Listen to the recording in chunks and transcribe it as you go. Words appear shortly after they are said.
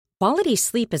Quality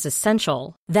sleep is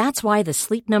essential. That's why the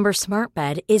Sleep Number Smart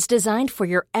Bed is designed for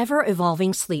your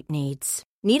ever-evolving sleep needs.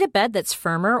 Need a bed that's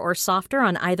firmer or softer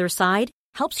on either side?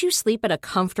 Helps you sleep at a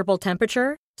comfortable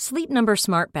temperature? Sleep Number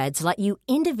Smart Beds let you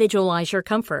individualize your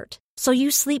comfort, so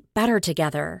you sleep better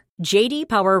together. J.D.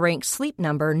 Power ranks Sleep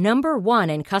Number number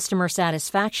 1 in customer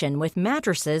satisfaction with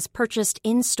mattresses purchased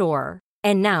in-store.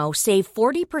 And now, save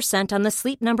 40% on the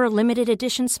Sleep Number Limited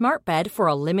Edition Smart Bed for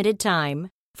a limited time.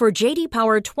 For J.D.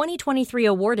 Power 2023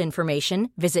 award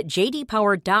information, visit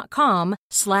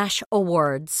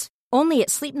jdpower.com/awards. Only at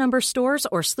Sleep Number stores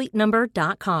or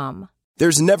sleepnumber.com.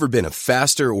 There's never been a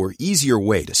faster or easier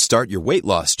way to start your weight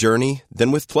loss journey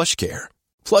than with PlushCare.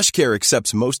 PlushCare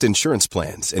accepts most insurance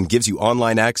plans and gives you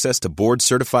online access to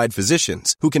board-certified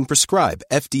physicians who can prescribe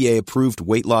FDA-approved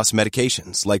weight loss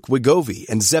medications like Wegovy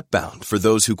and Zepbound for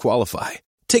those who qualify.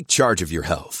 Take charge of your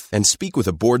health and speak with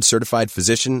a board-certified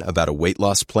physician about a weight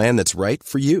loss plan that's right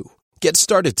for you. Get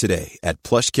started today at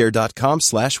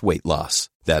plushcare.com/weight loss.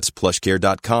 That's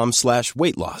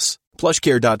plushcare.com/weight loss.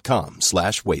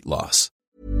 plushcare.com/weight loss.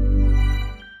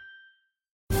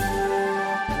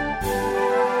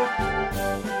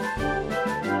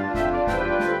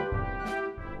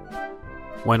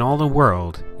 When all the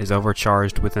world is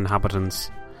overcharged with inhabitants,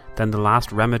 then the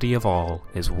last remedy of all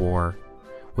is war,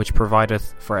 which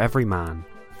provideth for every man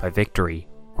by victory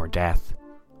or death.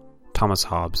 Thomas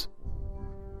Hobbes.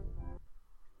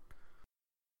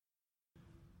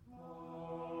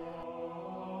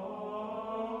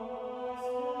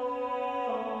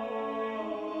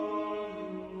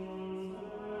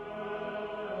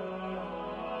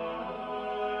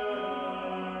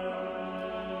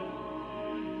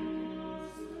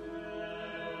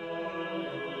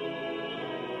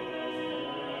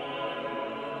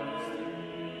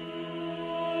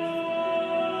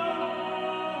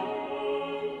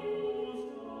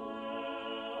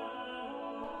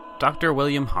 Dr.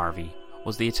 William Harvey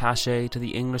was the attaché to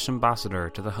the English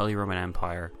ambassador to the Holy Roman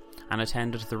Empire and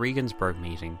attended the Regensburg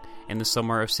meeting in the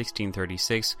summer of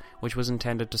 1636, which was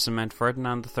intended to cement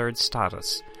Ferdinand III's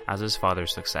status as his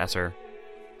father's successor.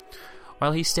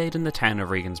 While he stayed in the town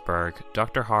of Regensburg,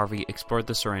 Dr. Harvey explored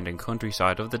the surrounding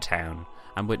countryside of the town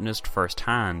and witnessed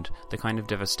firsthand the kind of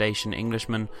devastation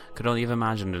Englishmen could only have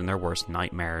imagined in their worst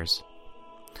nightmares.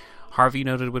 Harvey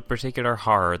noted with particular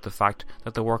horror the fact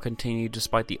that the war continued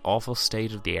despite the awful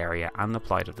state of the area and the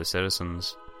plight of the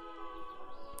citizens.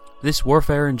 "This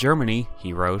warfare in Germany,"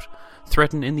 he wrote,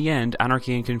 "threatened in the end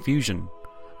anarchy and confusion,"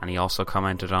 and he also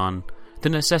commented on "the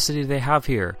necessity they have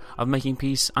here of making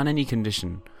peace on any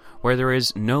condition, where there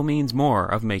is no means more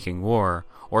of making war,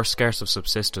 or scarce of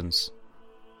subsistence."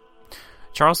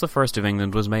 Charles I of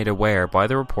England was made aware by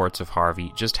the reports of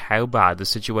Harvey just how bad the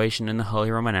situation in the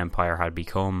Holy Roman Empire had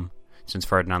become, since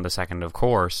Ferdinand II, of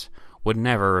course, would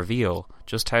never reveal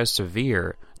just how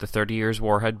severe the 30 Years'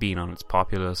 War had been on its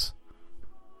populace.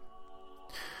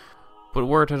 But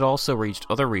word had also reached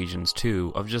other regions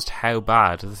too of just how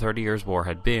bad the 30 Years' War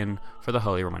had been for the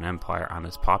Holy Roman Empire and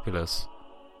its populace.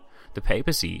 The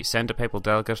papacy sent a papal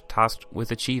delegate tasked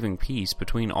with achieving peace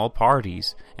between all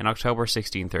parties in October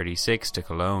 1636 to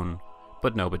Cologne,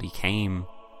 but nobody came.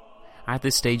 At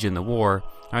this stage in the war,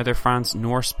 neither France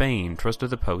nor Spain trusted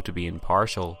the Pope to be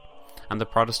impartial, and the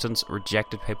Protestants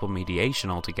rejected papal mediation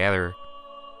altogether.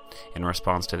 In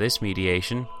response to this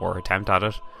mediation, or attempt at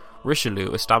it,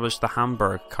 Richelieu established the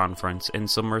Hamburg Conference in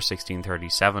summer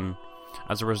 1637,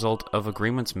 as a result of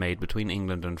agreements made between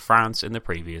England and France in the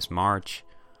previous March.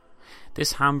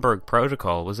 This Hamburg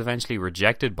Protocol was eventually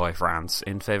rejected by France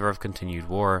in favour of continued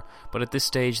war, but at this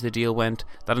stage the deal went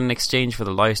that in exchange for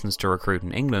the licence to recruit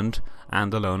in England,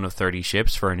 and the loan of 30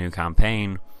 ships for a new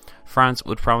campaign, France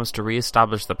would promise to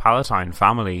re-establish the Palatine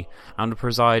family and would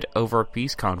preside over a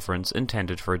peace conference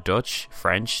intended for Dutch,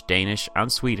 French, Danish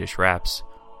and Swedish reps.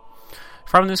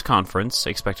 From this conference,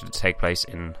 expected to take place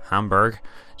in Hamburg,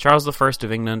 Charles I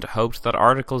of England hoped that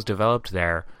articles developed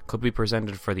there could be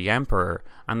presented for the Emperor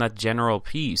and that general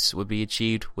peace would be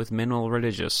achieved with minimal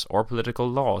religious or political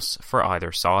loss for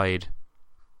either side.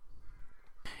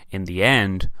 In the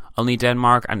end, only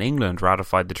Denmark and England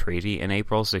ratified the treaty in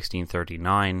April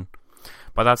 1639.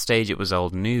 By that stage it was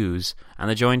old news, and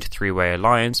the joint three-way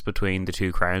alliance between the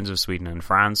two crowns of Sweden and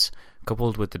France,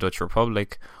 coupled with the Dutch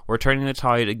Republic, were turning the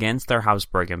tide against their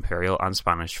Habsburg imperial and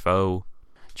Spanish foe.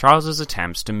 Charles's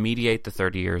attempts to mediate the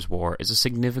 30 Years' War is a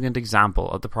significant example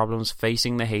of the problems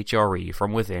facing the HRE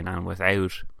from within and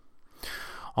without.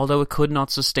 Although it could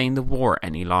not sustain the war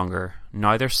any longer,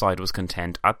 neither side was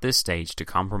content at this stage to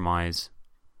compromise.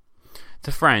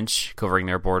 The French, covering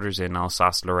their borders in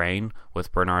Alsace-Lorraine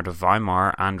with Bernard of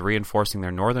Weimar and reinforcing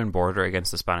their northern border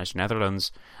against the Spanish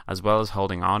Netherlands, as well as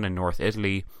holding on in North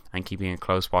Italy and keeping a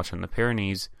close watch on the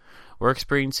Pyrenees, were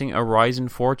experiencing a rise in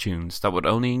fortunes that would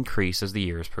only increase as the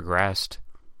years progressed.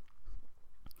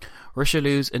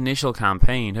 Richelieu's initial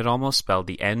campaign had almost spelled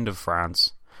the end of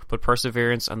France, but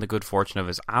perseverance and the good fortune of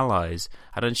his allies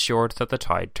had ensured that the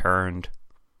tide turned.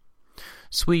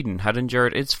 Sweden had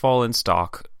endured its fall in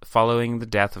stock following the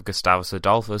death of Gustavus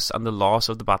Adolphus and the loss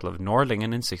of the Battle of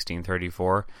Nordlingen in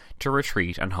 1634 to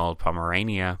retreat and hold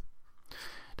Pomerania.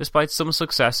 Despite some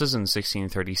successes in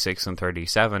 1636 and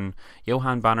 37,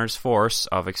 Johann Banner's force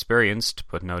of experienced,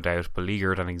 but no doubt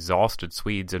beleaguered and exhausted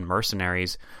Swedes and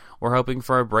mercenaries were hoping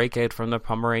for a breakout from the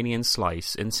Pomeranian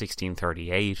slice in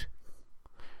 1638.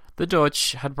 The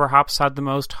Dutch had perhaps had the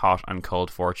most hot and cold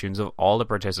fortunes of all the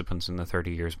participants in the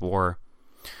 30 Years' War.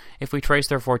 If we trace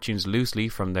their fortunes loosely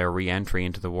from their re-entry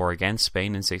into the war against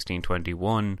Spain in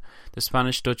 1621, the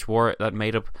Spanish-Dutch War that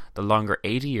made up the longer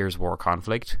 80 Years' War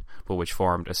conflict, but which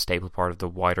formed a staple part of the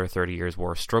wider 30 Years'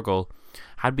 War struggle,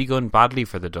 had begun badly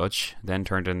for the Dutch, then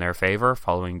turned in their favour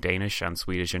following Danish and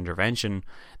Swedish intervention,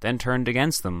 then turned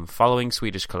against them following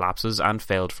Swedish collapses and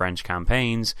failed French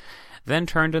campaigns, then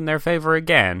turned in their favour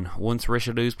again once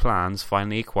Richelieu's plans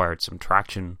finally acquired some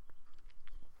traction.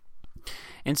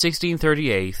 In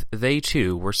 1638, they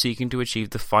too were seeking to achieve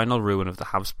the final ruin of the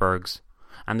Habsburgs,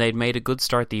 and they'd made a good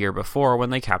start the year before when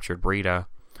they captured Breda,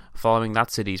 following that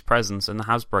city's presence in the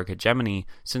Habsburg hegemony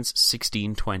since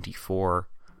 1624.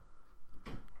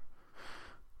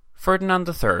 Ferdinand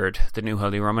III, the new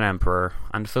Holy Roman Emperor,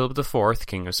 and Philip IV,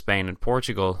 King of Spain and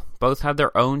Portugal, both had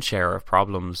their own share of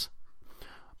problems,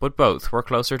 but both were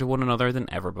closer to one another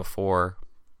than ever before.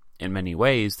 In many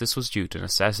ways, this was due to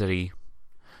necessity.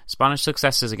 Spanish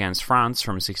successes against France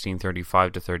from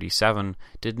 1635 to 37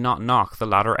 did not knock the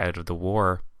latter out of the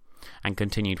war, and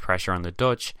continued pressure on the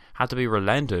Dutch had to be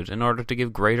relented in order to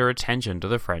give greater attention to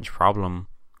the French problem,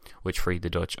 which freed the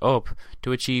Dutch up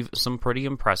to achieve some pretty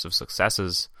impressive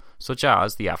successes, such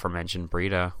as the aforementioned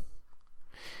Breda.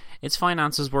 Its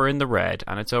finances were in the red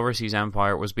and its overseas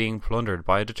empire was being plundered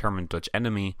by a determined Dutch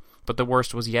enemy, but the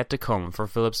worst was yet to come for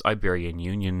Philip's Iberian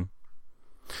Union.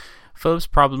 Philip's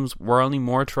problems were only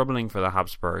more troubling for the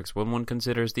Habsburgs when one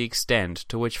considers the extent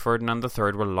to which Ferdinand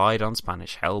III relied on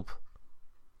Spanish help.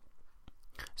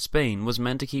 Spain was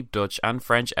meant to keep Dutch and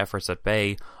French efforts at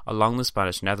bay along the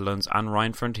Spanish Netherlands and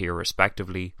Rhine frontier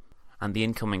respectively, and the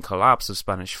incoming collapse of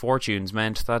Spanish fortunes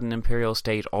meant that an imperial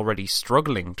state already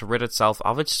struggling to rid itself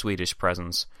of its Swedish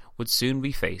presence would soon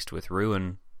be faced with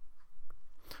ruin.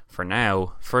 For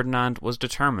now, Ferdinand was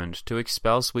determined to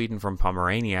expel Sweden from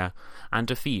Pomerania and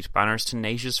defeat Banner's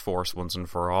tenacious force once and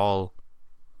for all.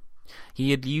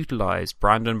 He had utilised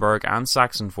Brandenburg and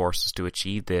Saxon forces to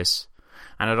achieve this,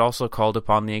 and had also called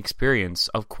upon the experience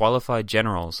of qualified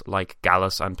generals like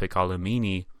Gallus and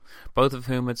Piccolomini, both of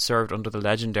whom had served under the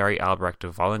legendary Albrecht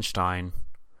of Wallenstein.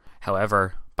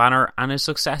 However, Banner and his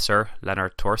successor,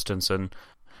 Lennart Torstensson,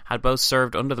 had both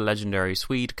served under the legendary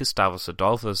Swede Gustavus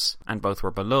Adolphus, and both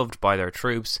were beloved by their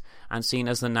troops and seen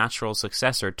as the natural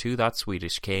successor to that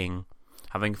Swedish king,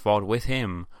 having fought with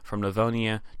him from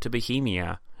Livonia to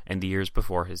Bohemia in the years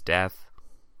before his death.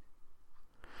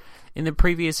 In the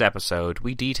previous episode,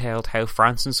 we detailed how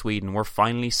France and Sweden were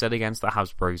finally set against the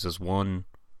Habsburgs as one,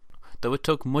 though it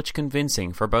took much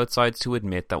convincing for both sides to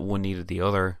admit that one needed the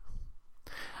other.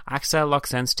 Axel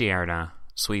Oxenstierna,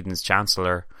 Sweden's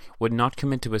chancellor, would not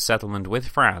commit to a settlement with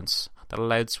France that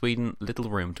allowed Sweden little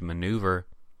room to manoeuvre,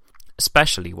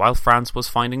 especially while France was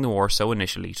finding the war so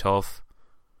initially tough.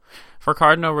 For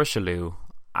Cardinal Richelieu,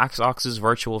 Ox's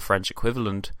virtual French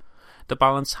equivalent, the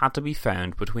balance had to be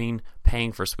found between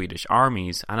paying for Swedish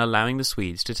armies and allowing the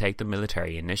Swedes to take the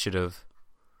military initiative.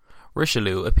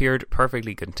 Richelieu appeared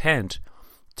perfectly content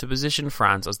to position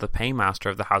France as the paymaster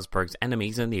of the Habsburgs'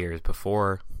 enemies in the years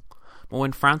before. But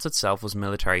when France itself was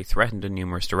militarily threatened in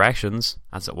numerous directions,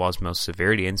 as it was most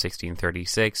severely in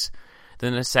 1636, the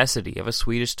necessity of a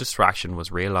Swedish distraction was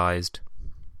realised.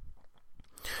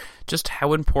 Just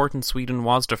how important Sweden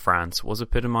was to France was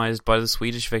epitomised by the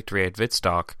Swedish victory at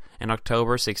Wittstock in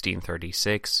October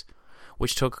 1636,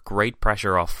 which took great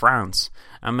pressure off France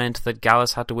and meant that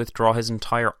Gallus had to withdraw his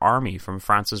entire army from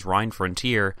France's Rhine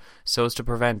frontier so as to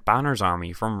prevent Banner's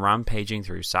army from rampaging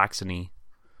through Saxony.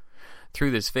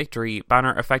 Through this victory,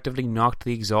 Banner effectively knocked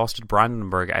the exhausted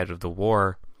Brandenburg out of the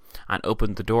war, and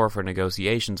opened the door for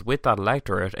negotiations with that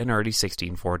electorate in early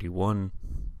 1641.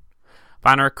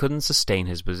 Banner couldn't sustain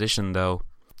his position though,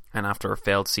 and after a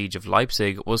failed siege of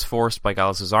Leipzig was forced by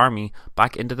Gallus's army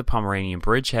back into the Pomeranian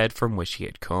bridgehead from which he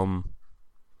had come.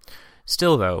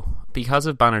 Still though, because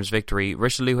of Banner's victory,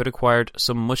 Richelieu had acquired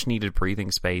some much-needed breathing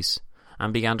space,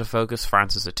 and began to focus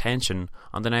France's attention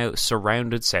on the now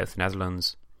surrounded South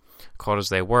Netherlands, caught as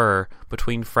they were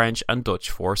between French and Dutch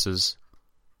forces.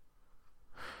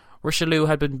 Richelieu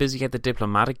had been busy at the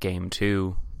diplomatic game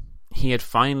too. He had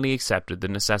finally accepted the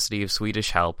necessity of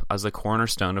Swedish help as the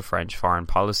cornerstone of French foreign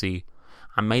policy,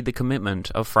 and made the commitment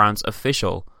of France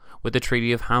official with the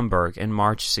Treaty of Hamburg in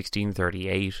March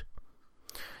 1638.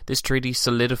 This treaty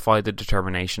solidified the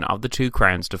determination of the two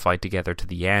crowns to fight together to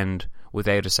the end,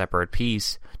 without a separate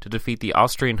peace, to defeat the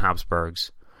Austrian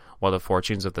Habsburgs, while the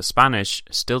fortunes of the Spanish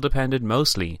still depended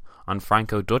mostly on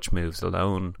Franco-Dutch moves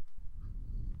alone.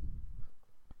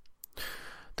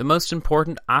 The most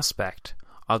important aspect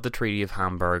of the Treaty of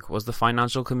Hamburg was the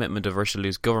financial commitment of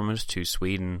Richelieu's government to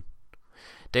Sweden.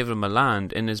 David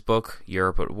Maland, in his book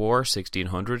Europe at War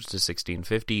 1600 to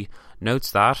 1650,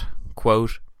 notes that,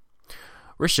 quote,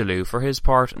 Richelieu, for his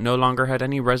part, no longer had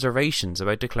any reservations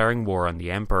about declaring war on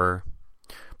the Emperor.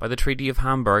 By the Treaty of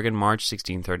Hamburg in March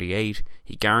 1638,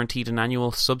 he guaranteed an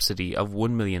annual subsidy of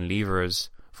 1 million livres,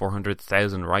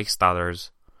 400,000 Reichsthalers.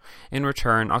 In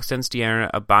return, Oxenstierna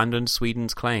abandoned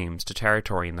Sweden's claims to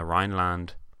territory in the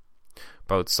Rhineland.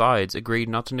 Both sides agreed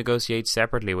not to negotiate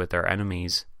separately with their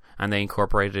enemies, and they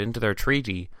incorporated into their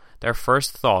treaty their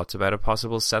first thoughts about a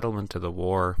possible settlement to the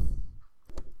war.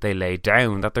 They laid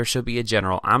down that there should be a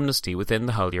general amnesty within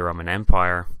the Holy Roman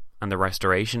Empire, and the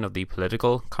restoration of the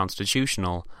political,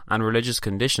 constitutional, and religious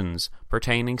conditions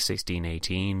pertaining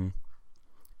 1618.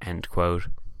 End quote.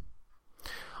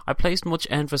 I placed much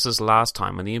emphasis last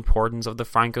time on the importance of the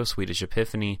Franco-Swedish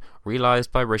epiphany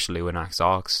realised by Richelieu in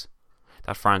Axox,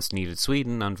 that France needed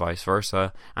Sweden and vice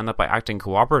versa, and that by acting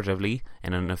cooperatively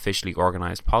in an officially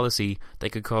organised policy, they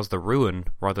could cause the ruin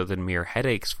rather than mere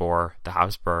headaches for the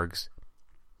Habsburgs.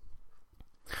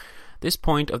 This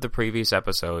point of the previous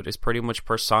episode is pretty much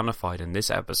personified in this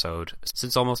episode,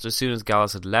 since almost as soon as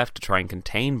Gallas had left to try and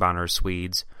contain Banner's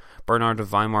Swedes, Bernard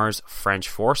of Weimar's French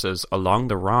forces along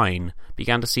the Rhine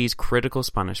began to seize critical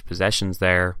Spanish possessions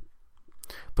there.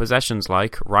 Possessions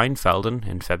like Rheinfelden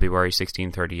in February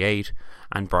 1638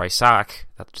 and Breisach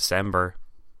that December.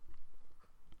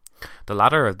 The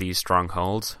latter of these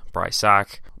strongholds,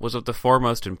 Breisach, was of the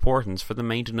foremost importance for the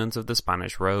maintenance of the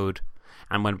Spanish road,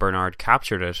 and when Bernard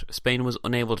captured it, Spain was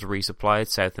unable to resupply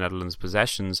its South Netherlands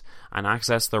possessions and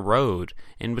access the road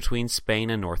in between Spain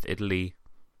and North Italy.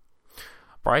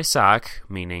 Breisach,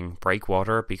 meaning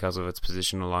breakwater because of its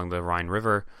position along the Rhine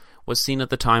River, was seen at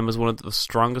the time as one of the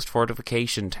strongest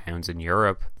fortification towns in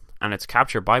Europe, and its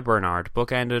capture by Bernard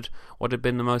bookended what had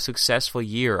been the most successful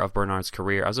year of Bernard's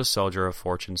career as a soldier of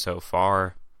fortune so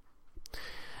far.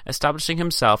 Establishing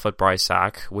himself at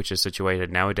Breisach, which is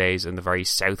situated nowadays in the very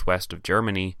southwest of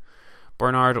Germany,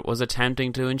 Bernard was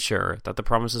attempting to ensure that the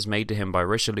promises made to him by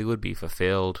Richelieu would be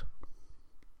fulfilled.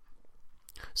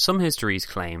 Some histories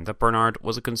claim that Bernard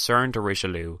was a concern to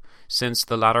Richelieu, since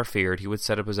the latter feared he would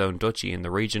set up his own duchy in the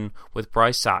region with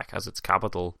Breisach as its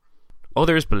capital.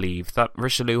 Others believe that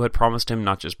Richelieu had promised him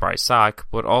not just Breisach,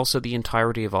 but also the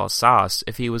entirety of Alsace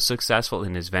if he was successful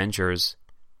in his ventures.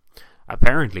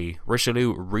 Apparently,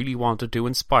 Richelieu really wanted to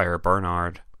inspire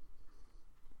Bernard.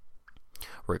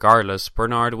 Regardless,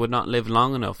 Bernard would not live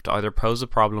long enough to either pose a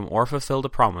problem or fulfill the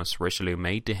promise Richelieu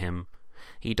made to him.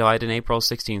 He died in April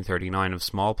 1639 of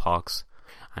smallpox,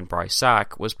 and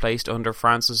Breisach was placed under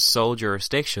France's sole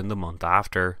jurisdiction the month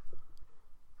after.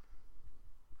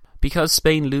 Because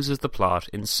Spain loses the plot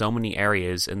in so many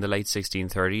areas in the late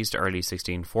 1630s to early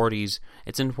 1640s,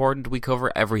 it's important we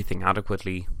cover everything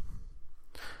adequately.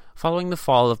 Following the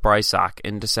fall of Breisach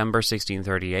in December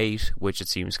 1638, which it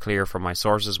seems clear from my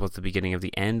sources was the beginning of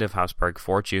the end of Habsburg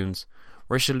fortunes,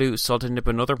 Richelieu sought to nip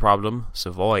another problem,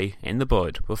 Savoy, in the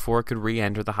bud before it could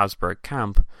re-enter the Habsburg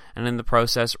camp, and in the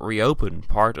process reopen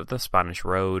part of the Spanish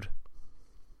road.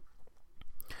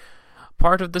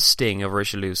 Part of the sting of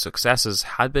Richelieu's successes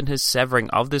had been his severing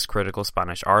of this critical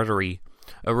Spanish artery,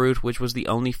 a route which was the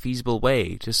only feasible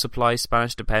way to supply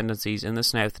Spanish dependencies in the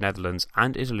South Netherlands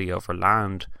and Italy over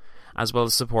land, as well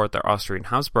as support their Austrian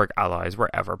Habsburg allies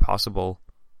wherever possible.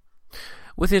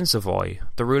 Within Savoy,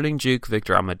 the ruling Duke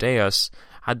Victor Amadeus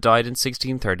had died in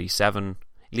 1637,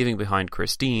 leaving behind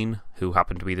Christine, who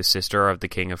happened to be the sister of the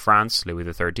King of France, Louis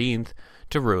XIII,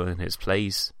 to rule in his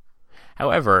place.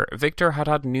 However, Victor had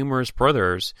had numerous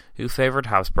brothers who favoured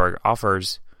Habsburg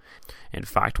offers. In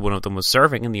fact, one of them was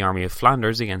serving in the army of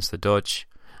Flanders against the Dutch,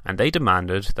 and they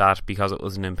demanded that, because it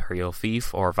was an imperial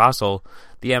fief or vassal,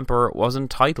 the emperor was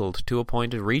entitled to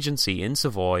appoint a regency in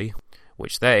Savoy,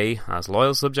 which they, as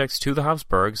loyal subjects to the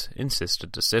Habsburgs,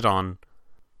 insisted to sit on.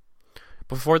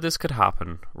 Before this could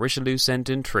happen, Richelieu sent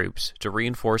in troops to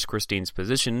reinforce Christine's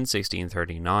position in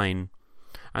 1639,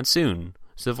 and soon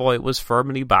Savoy was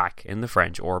firmly back in the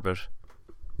French orbit.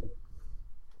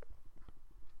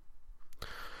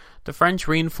 The French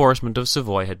reinforcement of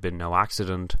Savoy had been no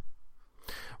accident.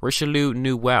 Richelieu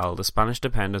knew well the Spanish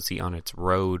dependency on its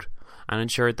road, and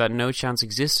ensured that no chance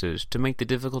existed to make the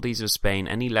difficulties of Spain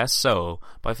any less so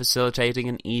by facilitating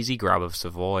an easy grab of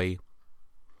Savoy.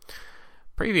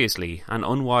 Previously, an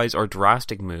unwise or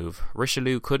drastic move,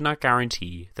 Richelieu could not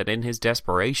guarantee that in his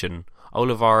desperation,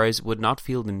 Olivares would not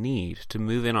feel the need to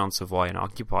move in on Savoy and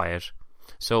occupy it,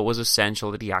 so it was essential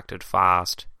that he acted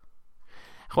fast.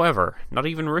 However, not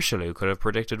even Richelieu could have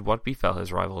predicted what befell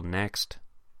his rival next.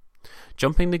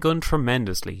 Jumping the gun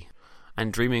tremendously,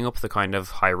 and dreaming up the kind of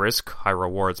high-risk,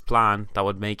 high-rewards plan that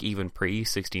would make even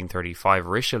pre-1635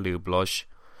 Richelieu blush,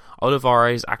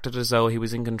 Olivares acted as though he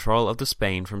was in control of the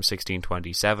Spain from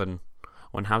 1627,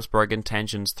 when Habsburg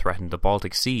intentions threatened the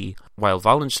Baltic Sea, while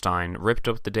Wallenstein ripped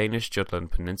up the Danish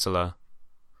Jutland Peninsula.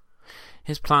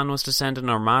 His plan was to send an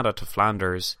armada to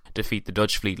Flanders, defeat the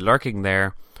Dutch fleet lurking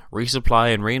there,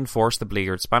 resupply and reinforce the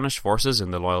beleaguered Spanish forces in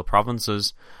the loyal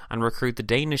provinces, and recruit the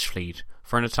Danish fleet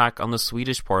for an attack on the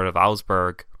Swedish port of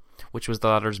Augsburg, which was the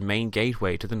latter's main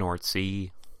gateway to the North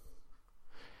Sea.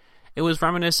 It was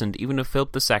reminiscent even of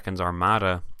Philip II's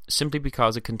armada, simply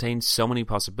because it contained so many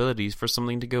possibilities for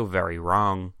something to go very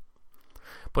wrong.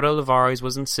 But Olivares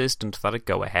was insistent that it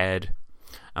go ahead,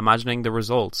 imagining the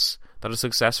results that a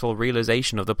successful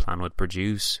realization of the plan would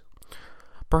produce.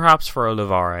 Perhaps for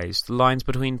Olivares, the lines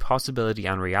between possibility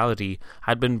and reality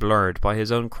had been blurred by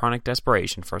his own chronic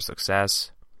desperation for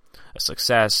success. A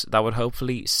success that would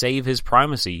hopefully save his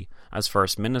primacy as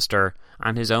First Minister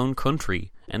and his own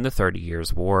country in the 30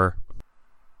 Years' War.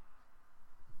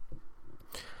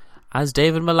 As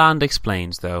David Maland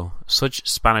explains, though, such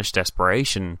Spanish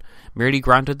desperation merely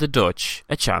granted the Dutch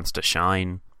a chance to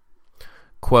shine.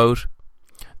 Quote,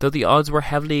 "Though the odds were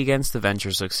heavily against the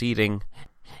venture succeeding,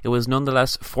 it was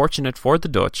nonetheless fortunate for the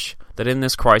Dutch that in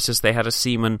this crisis they had a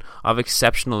seaman of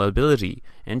exceptional ability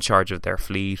in charge of their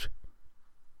fleet."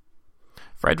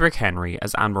 Frederick Henry,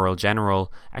 as Admiral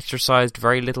General, exercised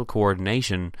very little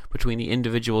coordination between the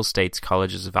individual states'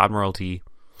 colleges of admiralty,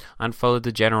 and followed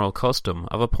the general custom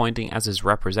of appointing as his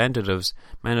representatives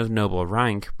men of noble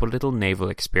rank but little naval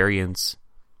experience.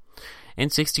 In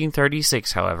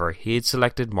 1636, however, he had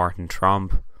selected Martin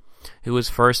Tromp, who was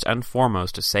first and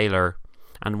foremost a sailor,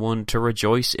 and one to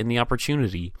rejoice in the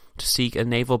opportunity to seek a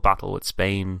naval battle with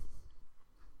Spain.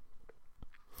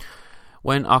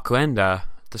 When Oquenda,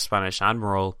 the Spanish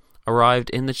admiral, arrived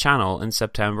in the Channel in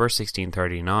September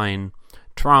 1639,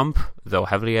 Tromp, though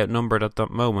heavily outnumbered at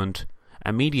that moment,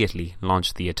 immediately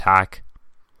launched the attack.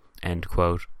 End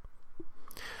quote.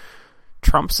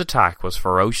 Tromp's attack was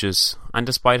ferocious, and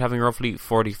despite having roughly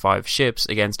 45 ships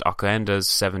against Oquenda's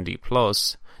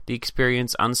 70+, the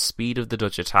experience and speed of the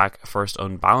Dutch attack first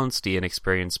unbalanced the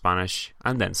inexperienced Spanish,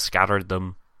 and then scattered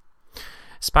them.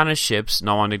 Spanish ships,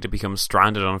 not wanting to become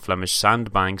stranded on Flemish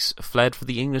sandbanks, fled for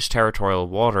the English territorial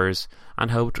waters,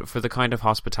 and hoped for the kind of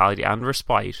hospitality and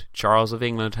respite Charles of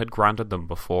England had granted them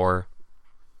before.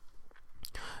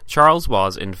 Charles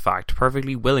was, in fact,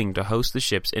 perfectly willing to host the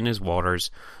ships in his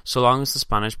waters, so long as the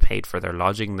Spanish paid for their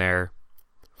lodging there.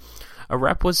 A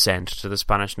rep was sent to the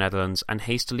Spanish Netherlands and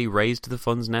hastily raised the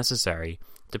funds necessary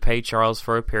to pay Charles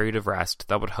for a period of rest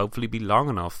that would hopefully be long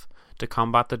enough to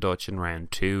combat the Dutch in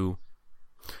round 2.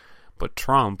 But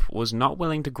Tromp was not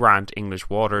willing to grant English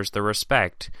waters the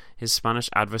respect his Spanish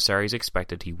adversaries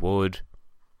expected he would.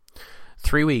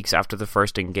 3 weeks after the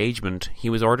first engagement, he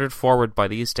was ordered forward by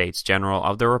the Estates General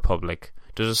of the Republic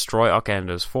to destroy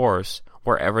Oquenda's force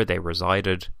wherever they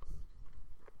resided.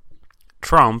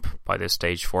 Tromp, by this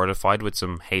stage fortified with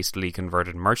some hastily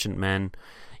converted merchantmen,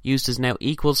 used his now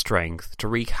equal strength to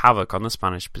wreak havoc on the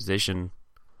Spanish position.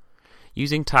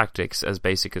 Using tactics as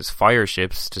basic as fire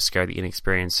ships to scare the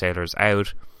inexperienced sailors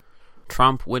out,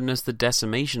 Tromp witnessed the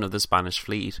decimation of the Spanish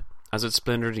fleet, as it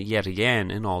splintered yet again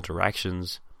in all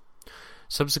directions.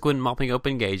 Subsequent mopping up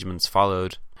engagements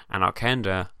followed, and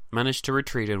Oquenda managed to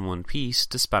retreat in one piece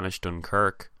to Spanish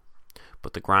Dunkirk.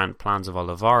 But the grand plans of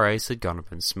Olivares had gone up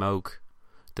in smoke.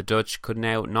 The Dutch could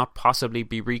now not possibly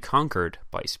be reconquered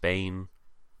by Spain.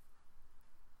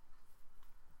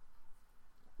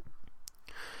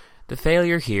 The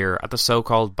failure here at the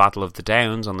so-called Battle of the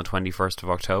Downs on the 21st of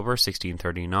October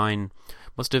 1639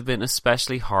 must have been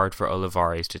especially hard for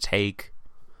Olivares to take.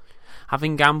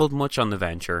 Having gambled much on the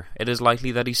venture, it is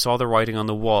likely that he saw the writing on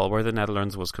the wall where the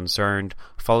Netherlands was concerned,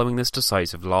 following this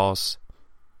decisive loss.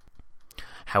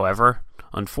 However,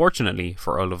 Unfortunately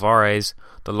for Olivares,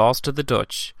 the loss to the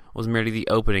Dutch was merely the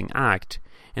opening act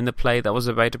in the play that was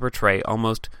about to portray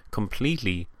almost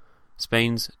completely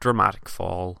Spain's dramatic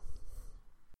fall.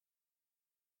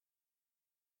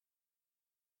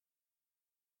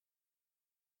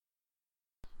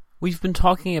 We've been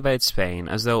talking about Spain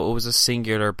as though it was a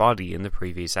singular body in the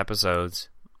previous episodes.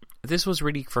 This was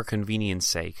really for convenience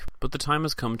sake, but the time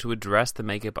has come to address the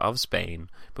makeup of Spain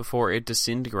before it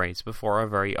disintegrates before our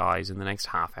very eyes in the next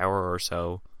half hour or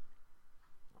so.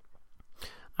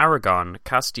 Aragon,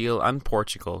 Castile and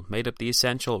Portugal made up the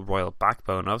essential royal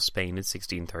backbone of Spain in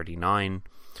 1639,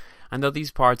 and though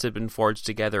these parts had been forged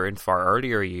together in far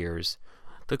earlier years,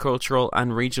 the cultural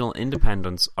and regional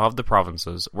independence of the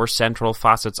provinces were central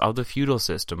facets of the feudal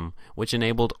system which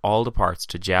enabled all the parts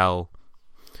to gel.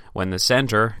 When the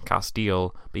centre,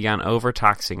 Castile, began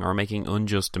overtaxing or making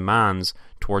unjust demands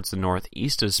towards the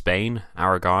northeast of Spain,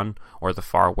 Aragon, or the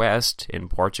far west, in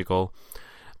Portugal,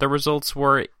 the results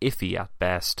were iffy at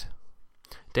best.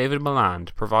 David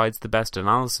Milland provides the best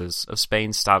analysis of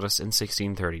Spain's status in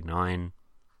 1639.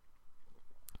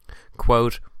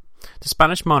 Quote, "The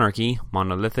Spanish monarchy,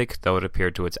 monolithic though it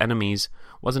appeared to its enemies,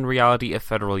 was in reality a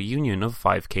federal union of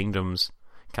 5 kingdoms,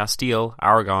 Castile,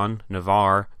 Aragon,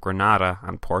 Navarre, Granada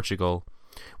and Portugal,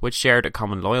 which shared a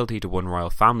common loyalty to one royal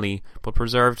family but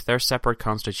preserved their separate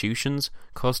constitutions,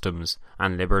 customs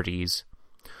and liberties.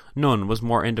 None was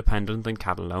more independent than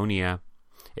Catalonia,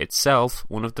 itself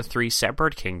one of the 3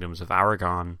 separate kingdoms of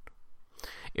Aragon.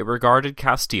 It regarded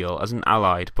Castile as an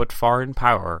allied but foreign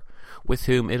power with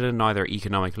whom it had neither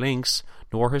economic links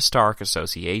nor historic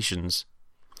associations.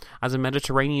 As a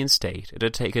Mediterranean state, it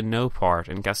had taken no part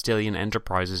in Castilian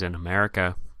enterprises in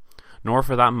America, nor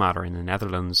for that matter in the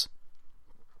Netherlands.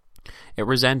 It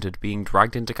resented being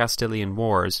dragged into Castilian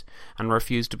wars and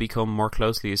refused to become more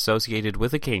closely associated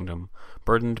with a kingdom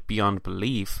burdened beyond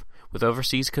belief with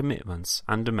overseas commitments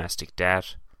and domestic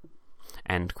debt."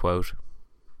 End quote.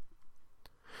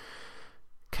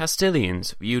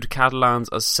 Castilians viewed Catalans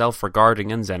as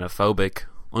self-regarding and xenophobic,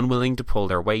 unwilling to pull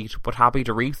their weight but happy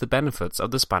to reap the benefits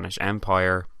of the Spanish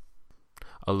Empire.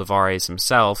 Olivares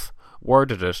himself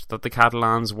worded it that the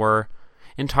Catalans were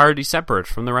entirely separate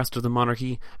from the rest of the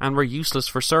monarchy and were useless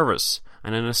for service,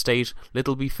 and in a state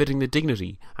little befitting the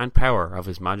dignity and power of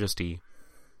His Majesty.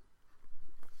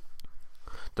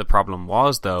 The problem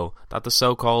was, though, that the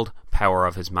so-called power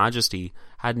of His Majesty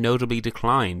had notably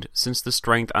declined since the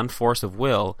strength and force of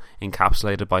will,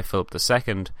 encapsulated by Philip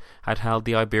II, had held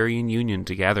the Iberian Union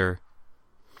together.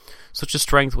 Such a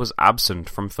strength was absent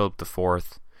from Philip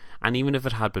IV, and even if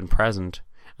it had been present,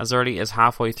 as early as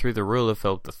halfway through the rule of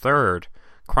Philip III,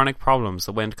 chronic problems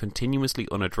that went continuously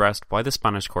unaddressed by the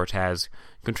Spanish Cortes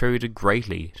contributed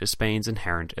greatly to Spain's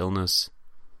inherent illness.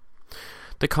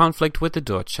 The conflict with the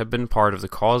Dutch had been part of the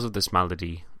cause of this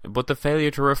malady, but the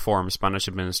failure to reform Spanish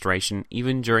administration,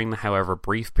 even during the however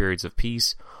brief periods of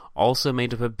peace, also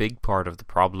made up a big part of the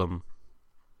problem.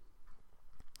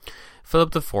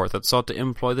 Philip IV had sought to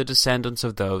employ the descendants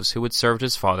of those who had served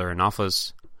his father in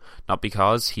office, not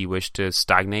because he wished to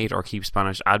stagnate or keep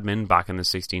Spanish admin back in the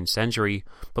 16th century,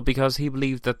 but because he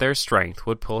believed that their strength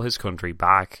would pull his country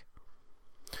back.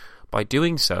 By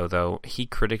doing so, though, he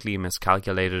critically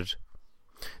miscalculated.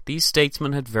 These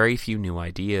statesmen had very few new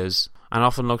ideas, and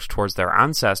often looked towards their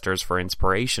ancestors for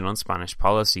inspiration on Spanish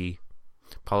policy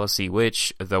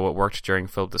which, though it worked during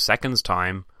Philip II's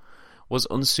time, was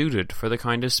unsuited for the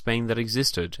kind of Spain that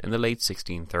existed in the late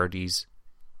 1630s.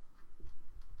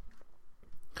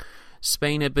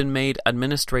 Spain had been made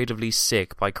administratively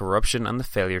sick by corruption and the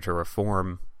failure to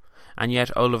reform, and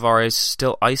yet Olivares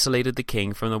still isolated the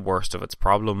king from the worst of its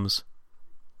problems.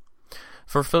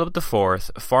 For Philip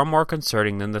IV, far more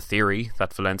concerning than the theory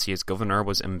that Valencia's governor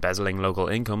was embezzling local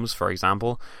incomes, for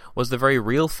example, was the very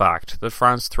real fact that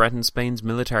France threatened Spain's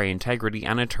military integrity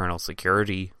and internal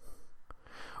security.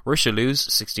 Richelieu's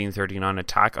 1639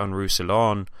 attack on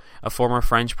Roussillon, a former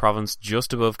French province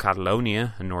just above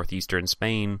Catalonia in northeastern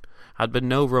Spain, had been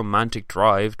no romantic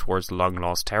drive towards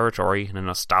long-lost territory in a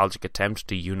nostalgic attempt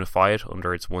to unify it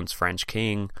under its once French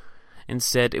king.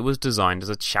 Instead, it was designed as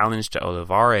a challenge to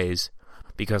Olivares,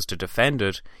 because to defend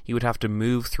it, he would have to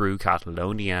move through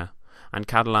Catalonia, and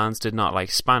Catalans did not like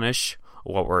Spanish,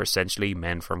 what were essentially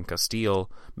men from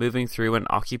Castile, moving through and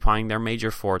occupying their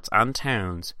major forts and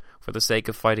towns for the sake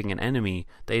of fighting an enemy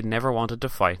they had never wanted to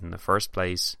fight in the first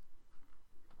place.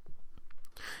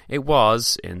 It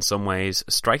was, in some ways,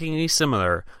 strikingly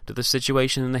similar to the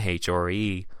situation in the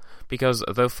HRE, because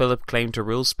though Philip claimed to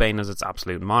rule Spain as its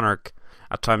absolute monarch,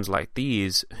 at times like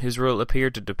these, his rule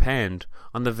appeared to depend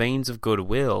on the veins of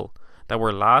goodwill that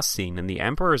were last seen in the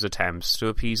emperor's attempts to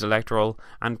appease electoral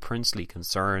and princely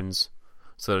concerns,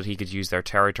 so that he could use their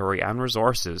territory and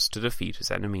resources to defeat his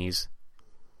enemies.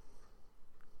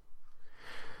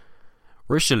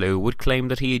 Richelieu would claim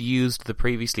that he had used the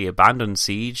previously abandoned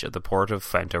siege at the port of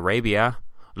Fuenterrabia,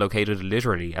 located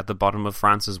literally at the bottom of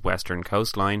France's western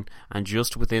coastline and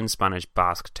just within Spanish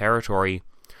Basque territory,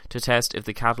 to test if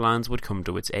the Catalans would come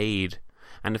to its aid,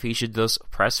 and if he should thus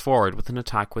press forward with an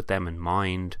attack with them in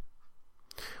mind.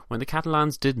 When the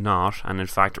Catalans did not, and in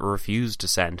fact refused to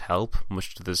send help,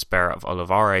 much to the despair of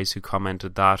Olivares, who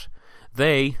commented that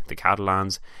they, the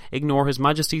Catalans, ignore His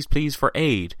Majesty's pleas for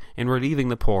aid in relieving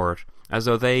the port, as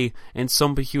though they, in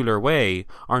some peculiar way,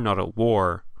 are not at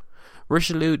war,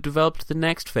 Richelieu developed the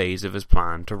next phase of his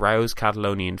plan to rouse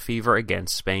Catalonian fever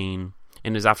against Spain,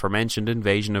 in his aforementioned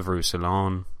invasion of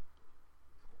Roussillon.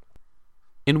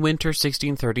 In winter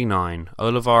 1639,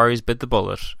 Olivares bit the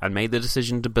bullet and made the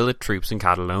decision to billet troops in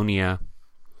Catalonia.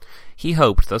 He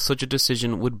hoped that such a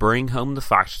decision would bring home the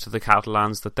fact to the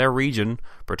Catalans that their region,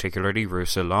 particularly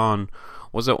Roussillon,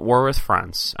 was at war with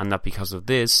France, and that because of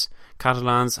this,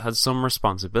 Catalans had some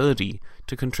responsibility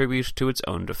to contribute to its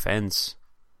own defence.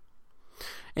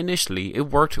 Initially,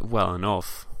 it worked well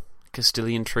enough.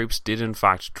 Castilian troops did in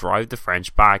fact drive the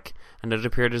French back, and it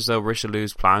appeared as though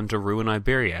Richelieu's plan to ruin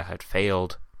Iberia had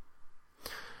failed.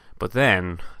 But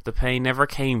then, the pay never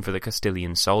came for the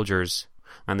Castilian soldiers,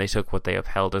 and they took what they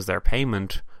upheld as their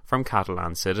payment from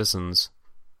Catalan citizens.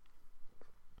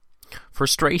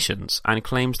 Frustrations and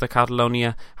claims that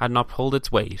Catalonia had not pulled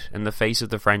its weight in the face of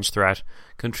the French threat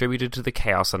contributed to the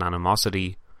chaos and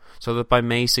animosity, so that by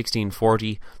May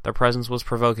 1640 their presence was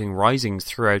provoking risings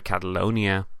throughout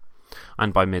Catalonia,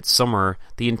 and by midsummer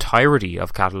the entirety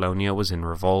of Catalonia was in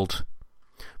revolt.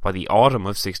 By the autumn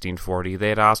of 1640 they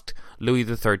had asked Louis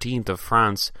XIII of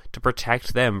France to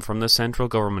protect them from the central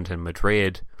government in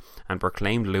Madrid, and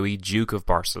proclaimed Louis Duke of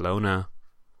Barcelona.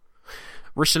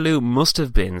 Richelieu must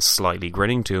have been slightly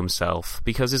grinning to himself,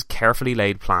 because his carefully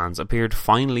laid plans appeared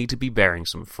finally to be bearing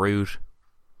some fruit.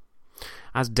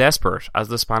 As desperate as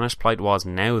the Spanish plight was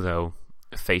now, though,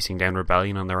 facing down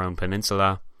rebellion on their own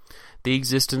peninsula, the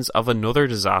existence of another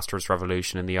disastrous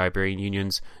revolution in the Iberian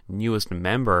Union's newest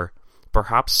member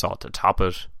perhaps sought to top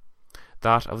it,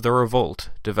 that of the revolt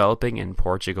developing in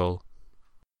Portugal.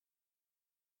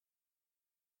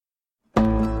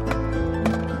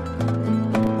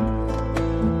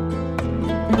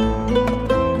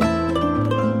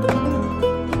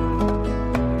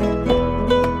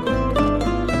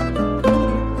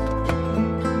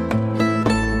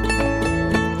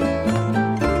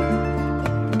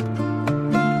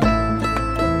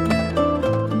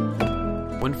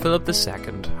 Philip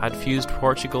II had fused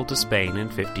Portugal to Spain in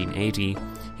 1580,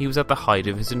 he was at the height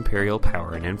of his imperial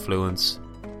power and influence.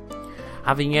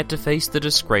 Having yet to face the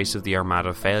disgrace of the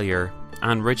Armada failure,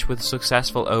 and rich with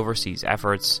successful overseas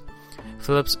efforts,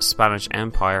 Philip's Spanish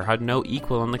Empire had no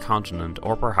equal on the continent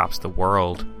or perhaps the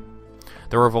world.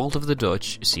 The revolt of the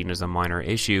Dutch, seen as a minor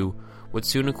issue, would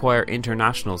soon acquire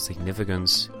international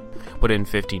significance. But in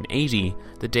 1580,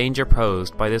 the danger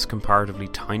posed by this comparatively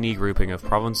tiny grouping of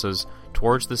provinces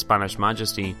towards the Spanish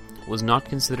Majesty was not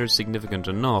considered significant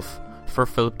enough for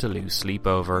Philip to lose sleep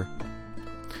over.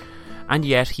 And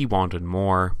yet he wanted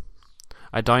more.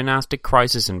 A dynastic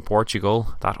crisis in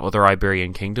Portugal, that other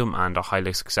Iberian kingdom and a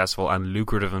highly successful and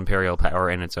lucrative imperial power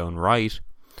in its own right,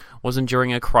 was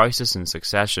enduring a crisis in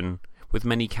succession, with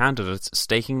many candidates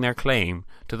staking their claim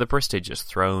to the prestigious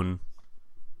throne.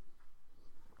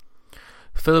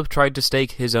 Philip tried to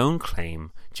stake his own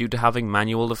claim due to having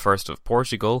Manuel I of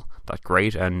Portugal, that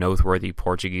great and noteworthy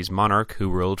Portuguese monarch who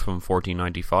ruled from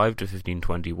 1495 to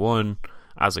 1521,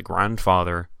 as a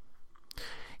grandfather.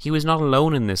 He was not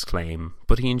alone in this claim,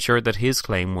 but he ensured that his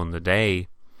claim won the day,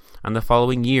 and the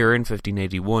following year, in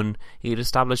 1581, he had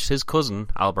established his cousin,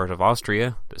 Albert of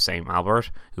Austria, the same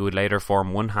Albert, who would later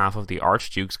form one half of the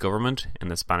Archduke's government in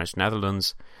the Spanish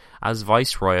Netherlands, as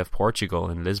Viceroy of Portugal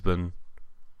in Lisbon.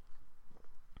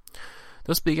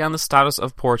 Thus began the status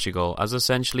of Portugal as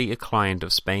essentially a client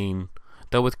of Spain.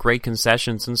 Though with great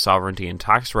concessions in sovereignty and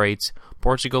tax rates,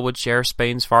 Portugal would share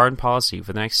Spain's foreign policy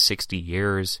for the next 60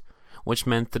 years, which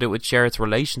meant that it would share its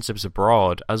relationships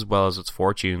abroad as well as its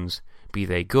fortunes, be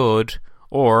they good,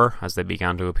 or, as they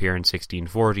began to appear in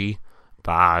 1640,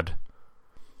 bad.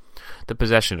 The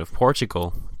possession of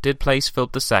Portugal did place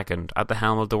Philip II at the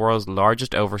helm of the world's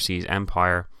largest overseas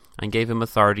empire, and gave him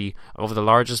authority over the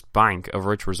largest bank of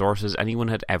rich resources anyone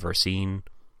had ever seen.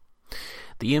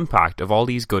 The impact of all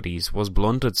these goodies was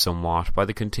blunted somewhat by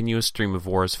the continuous stream of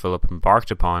wars Philip embarked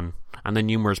upon, and the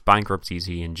numerous bankruptcies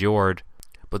he endured,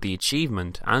 but the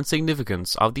achievement and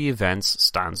significance of the events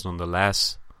stands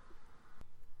nonetheless.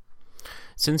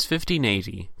 Since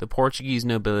 1580, the Portuguese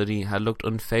nobility had looked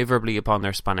unfavourably upon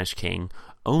their Spanish king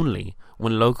only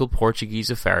when local Portuguese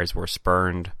affairs were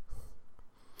spurned.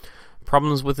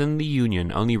 Problems within the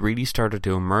Union only really started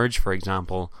to emerge, for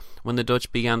example, when the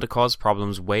Dutch began to cause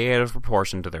problems way out of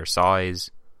proportion to their size.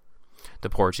 The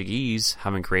Portuguese,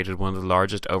 having created one of the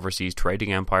largest overseas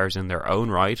trading empires in their own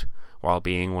right, while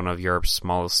being one of Europe's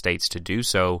smallest states to do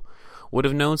so, would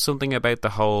have known something about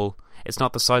the whole "it's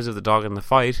not the size of the dog in the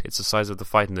fight, it's the size of the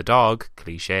fight in the dog"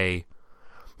 cliché.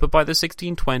 But by the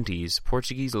 1620s,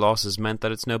 Portuguese losses meant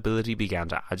that its nobility began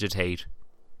to agitate.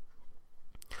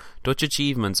 Dutch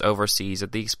achievements overseas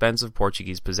at the expense of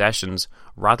Portuguese possessions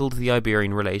rattled the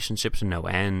Iberian relationship to no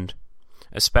end,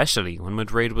 especially when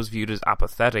Madrid was viewed as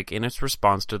apathetic in its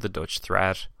response to the Dutch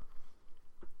threat.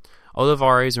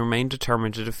 Olivares remained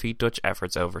determined to defeat Dutch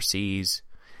efforts overseas,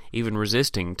 even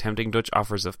resisting tempting Dutch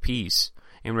offers of peace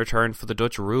in return for the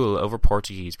Dutch rule over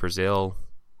Portuguese Brazil.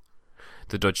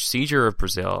 The Dutch seizure of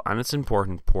Brazil and its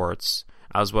important ports,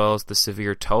 as well as the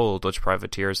severe toll Dutch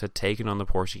privateers had taken on the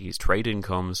Portuguese trade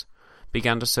incomes,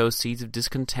 began to sow seeds of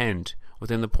discontent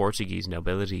within the Portuguese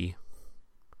nobility.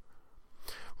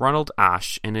 Ronald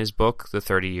Ashe, in his book The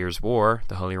 30 Years' War,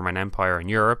 The Holy Roman Empire in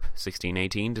Europe,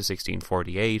 1618 to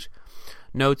 1648,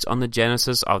 notes on the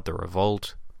genesis of the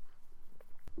revolt.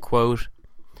 Quote,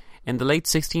 "In the late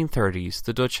 1630s,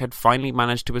 the Dutch had finally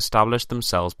managed to establish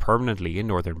themselves permanently in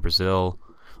northern Brazil,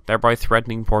 thereby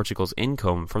threatening Portugal's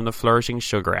income from the flourishing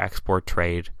sugar export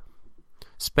trade.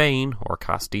 Spain, or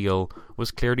Castile, was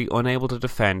clearly unable to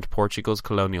defend Portugal's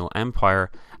colonial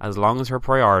empire as long as her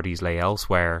priorities lay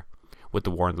elsewhere, with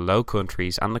the war in the Low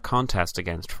Countries and the contest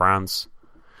against France.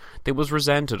 It was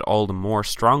resented all the more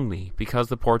strongly because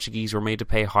the Portuguese were made to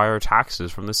pay higher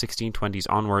taxes from the 1620s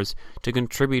onwards to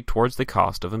contribute towards the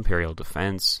cost of imperial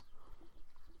defence.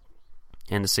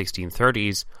 In the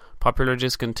 1630s, popular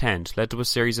discontent led to a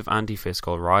series of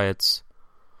anti-fiscal riots.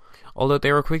 Although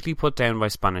they were quickly put down by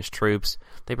Spanish troops,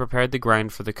 they prepared the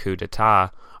ground for the coup d'etat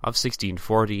of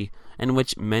 1640, in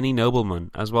which many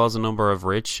noblemen, as well as a number of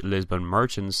rich Lisbon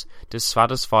merchants,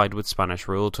 dissatisfied with Spanish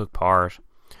rule, took part,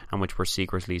 and which were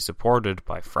secretly supported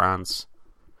by France."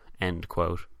 End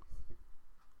quote.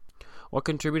 What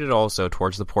contributed also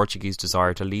towards the Portuguese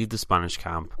desire to leave the Spanish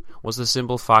camp was the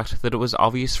simple fact that it was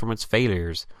obvious from its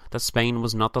failures that Spain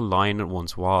was not the lion it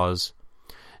once was.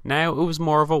 Now it was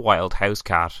more of a wild house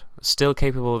cat, still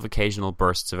capable of occasional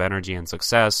bursts of energy and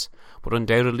success, but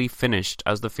undoubtedly finished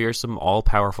as the fearsome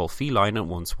all-powerful feline it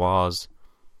once was.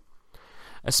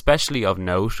 Especially of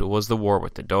note was the war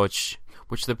with the Dutch,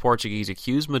 which the Portuguese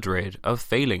accused Madrid of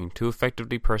failing to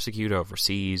effectively persecute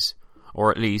overseas,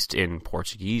 or at least in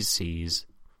Portuguese seas.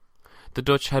 The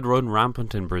Dutch had run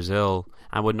rampant in Brazil,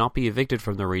 and would not be evicted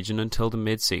from the region until the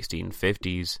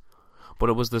mid-1650s. But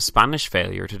it was the Spanish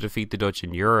failure to defeat the Dutch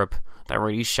in Europe that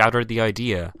really shattered the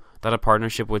idea that a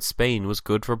partnership with Spain was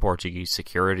good for Portuguese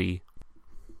security.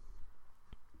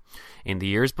 In the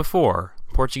years before,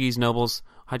 Portuguese nobles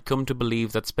had come to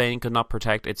believe that Spain could not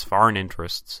protect its foreign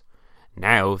interests.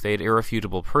 Now they had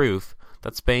irrefutable proof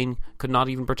that Spain could not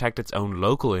even protect its own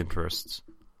local interests.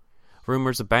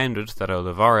 Rumours abounded that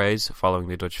Olivares, following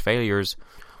the Dutch failures,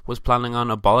 was planning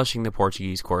on abolishing the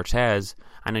Portuguese Cortes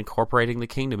and incorporating the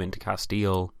kingdom into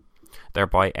Castile,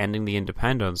 thereby ending the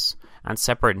independence and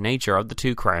separate nature of the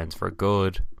two crowns for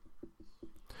good.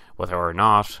 Whether or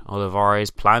not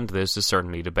Olivares planned this is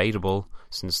certainly debatable,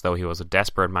 since though he was a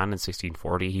desperate man in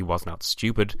 1640, he was not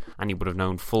stupid, and he would have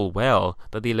known full well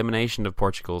that the elimination of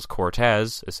Portugal's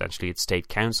Cortes, essentially its state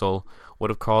council, would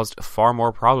have caused far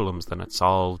more problems than it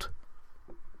solved.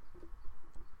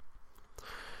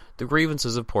 The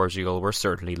grievances of Portugal were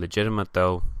certainly legitimate,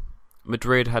 though.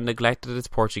 Madrid had neglected its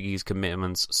Portuguese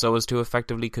commitments so as to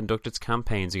effectively conduct its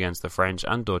campaigns against the French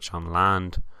and Dutch on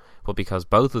land, but because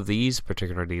both of these,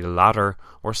 particularly the latter,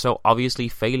 were so obviously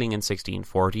failing in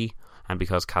 1640, and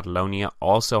because Catalonia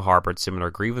also harboured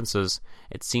similar grievances,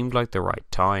 it seemed like the right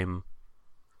time.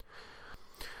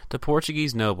 The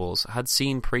Portuguese nobles had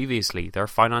seen previously their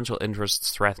financial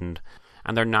interests threatened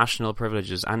and their national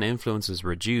privileges and influences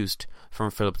reduced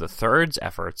from Philip III's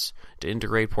efforts to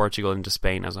integrate Portugal into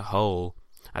Spain as a whole,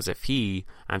 as if he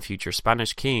and future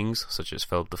Spanish kings, such as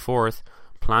Philip IV,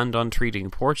 planned on treating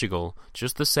Portugal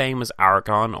just the same as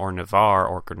Aragon or Navarre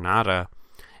or Granada,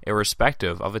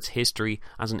 irrespective of its history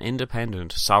as an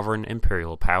independent sovereign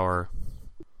imperial power.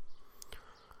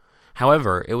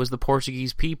 However, it was the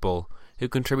Portuguese people who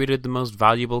contributed the most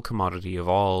valuable commodity of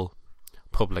all: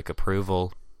 public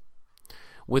approval.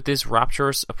 With this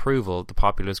rapturous approval, the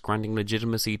populace granting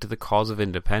legitimacy to the cause of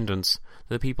independence,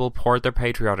 the people poured their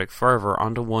patriotic fervour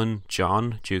onto one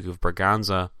John, Duke of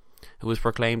Braganza, who was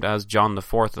proclaimed as John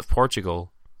IV of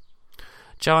Portugal.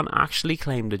 John actually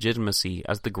claimed legitimacy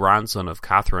as the grandson of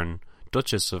Catherine,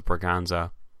 Duchess of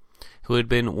Braganza, who had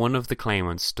been one of the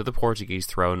claimants to the Portuguese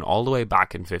throne all the way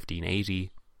back in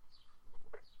 1580.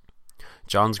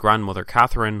 John's grandmother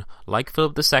Catherine, like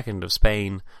Philip II of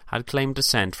Spain, had claimed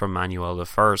descent from Manuel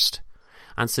I,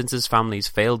 and since his family's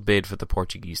failed bid for the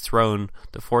Portuguese throne,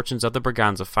 the fortunes of the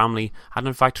Braganza family had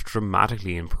in fact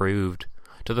dramatically improved,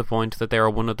 to the point that they are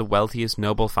one of the wealthiest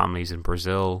noble families in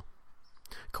Brazil.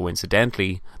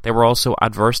 Coincidentally, they were also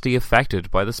adversely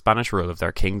affected by the Spanish rule of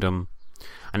their kingdom,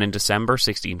 and in December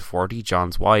 1640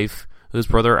 John's wife, whose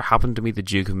brother happened to be the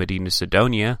Duke of Medina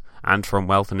Sidonia, and from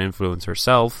wealth and influence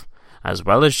herself, as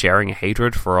well as sharing a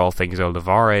hatred for all things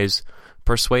Olivares,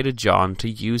 persuaded John to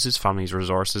use his family's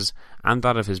resources and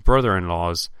that of his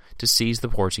brother-in-law's to seize the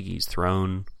Portuguese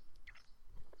throne.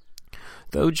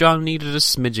 Though John needed a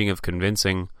smidging of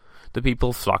convincing, the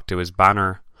people flocked to his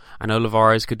banner, and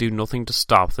Olivares could do nothing to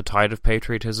stop the tide of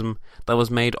patriotism that was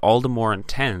made all the more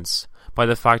intense by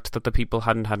the fact that the people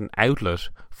hadn't had an outlet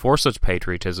for such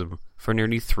patriotism for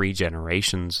nearly 3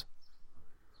 generations.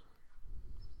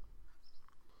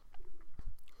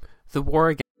 The war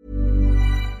against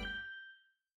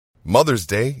Mother's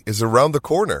Day is around the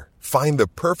corner. Find the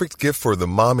perfect gift for the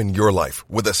mom in your life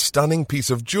with a stunning piece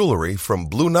of jewelry from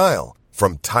Blue Nile.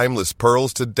 From timeless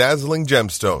pearls to dazzling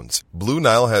gemstones, Blue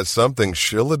Nile has something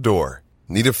she'll adore.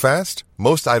 Need it fast?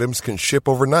 Most items can ship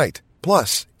overnight.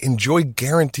 Plus, enjoy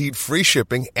guaranteed free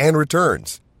shipping and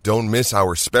returns. Don't miss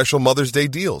our special Mother's Day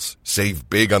deals. Save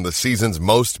big on the season's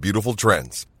most beautiful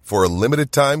trends. For a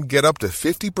limited time, get up to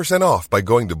 50% off by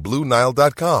going to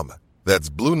BlueNile.com. That's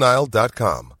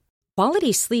BlueNile.com.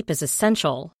 Quality sleep is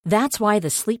essential. That's why the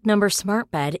Sleep Number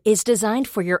Smart Bed is designed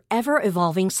for your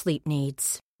ever-evolving sleep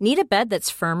needs. Need a bed that's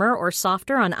firmer or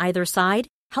softer on either side?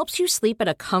 Helps you sleep at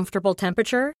a comfortable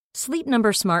temperature? Sleep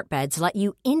Number Smart Beds let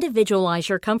you individualize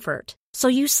your comfort, so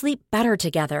you sleep better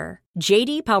together.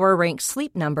 J.D. Power ranks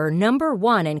Sleep Number number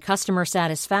 1 in customer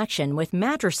satisfaction with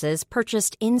mattresses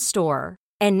purchased in-store.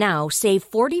 And now, save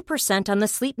 40% on the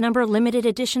Sleep Number Limited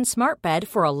Edition Smart Bed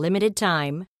for a limited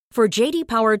time. For J.D.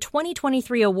 Power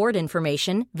 2023 award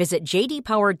information, visit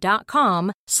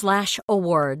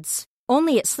jdpower.com/awards.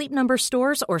 Only at Sleep Number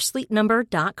stores or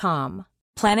sleepnumber.com.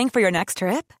 Planning for your next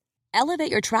trip? Elevate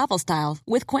your travel style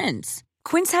with Quince.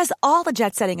 Quince has all the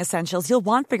jet-setting essentials you'll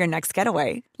want for your next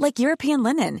getaway, like European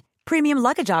linen, premium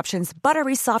luggage options,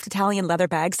 buttery soft Italian leather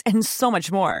bags, and so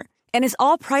much more. And is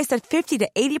all priced at 50 to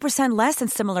 80% less than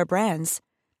similar brands.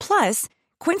 Plus,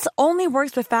 Quince only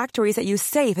works with factories that use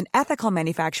safe and ethical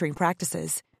manufacturing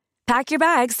practices. Pack your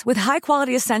bags with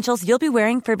high-quality essentials you'll be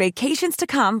wearing for vacations to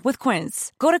come with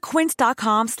Quince. Go to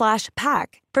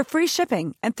quince.com/pack for free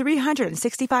shipping and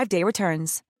 365-day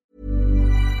returns.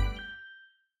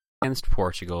 against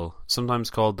Portugal,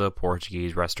 sometimes called the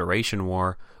Portuguese Restoration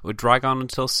War, would drag on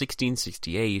until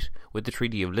 1668 with the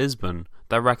Treaty of Lisbon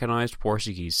that recognised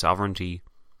Portuguese sovereignty.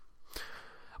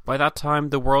 By that time,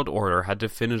 the world order had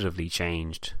definitively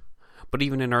changed, but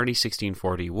even in early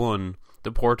 1641,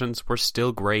 the portents were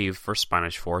still grave for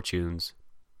Spanish fortunes.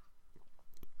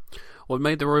 What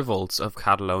made the revolts of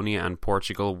Catalonia and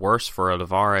Portugal worse for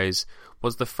Olivares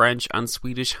was the French and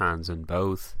Swedish hands in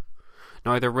both.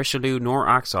 Neither Richelieu nor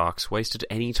Axaux wasted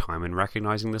any time in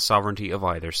recognising the sovereignty of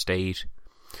either state,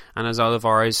 and as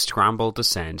Olivares scrambled to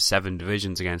send 7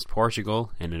 divisions against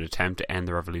Portugal in an attempt to end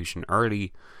the revolution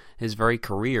early, his very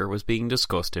career was being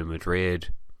discussed in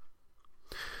Madrid.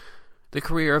 The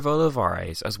career of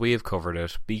Olivares, as we have covered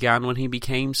it, began when he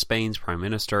became Spain's Prime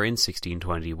Minister in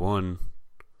 1621,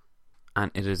 and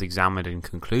it is examined in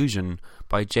conclusion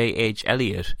by J. H.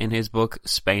 Eliot in his book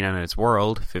Spain and Its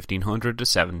World, 1500 to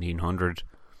 1700.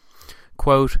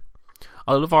 Quote,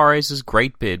 Olivares'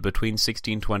 great bid between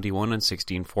 1621 and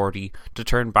 1640 to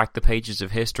turn back the pages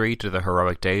of history to the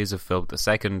heroic days of Philip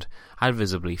II had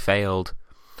visibly failed,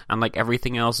 and like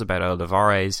everything else about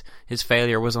Olivares, his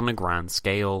failure was on a grand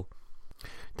scale.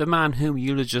 The man whom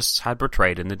eulogists had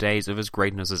portrayed in the days of his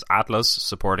greatness as Atlas,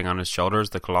 supporting on his shoulders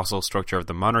the colossal structure of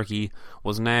the monarchy,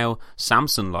 was now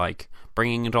Samson-like,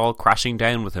 bringing it all crashing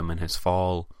down with him in his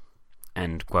fall.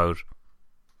 End quote.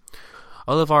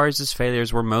 Olivares'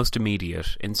 failures were most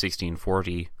immediate in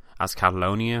 1640, as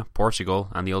Catalonia, Portugal,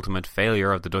 and the ultimate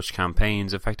failure of the Dutch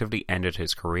campaigns effectively ended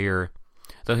his career,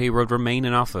 though he would remain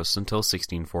in office until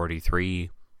 1643.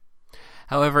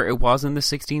 However, it was in the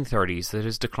 1630s that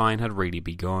his decline had really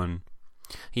begun.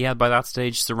 He had by that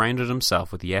stage surrounded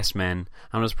himself with yes-men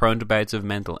and was prone to bouts of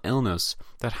mental illness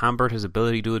that hampered his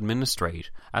ability to administrate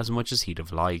as much as he'd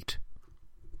have liked.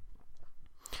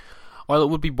 While it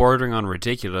would be bordering on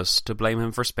ridiculous to blame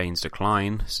him for Spain's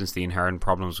decline, since the inherent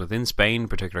problems within Spain,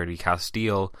 particularly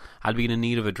Castile, had been in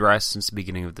need of address since the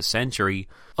beginning of the century,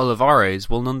 Olivares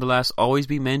will nonetheless always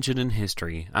be mentioned in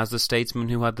history as the statesman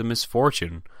who had the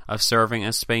misfortune of serving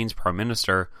as Spain's Prime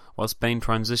Minister while Spain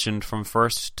transitioned from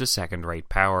first to second-rate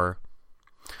power.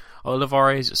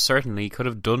 Olivares certainly could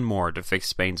have done more to fix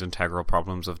Spain's integral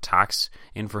problems of tax,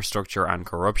 infrastructure and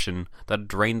corruption that had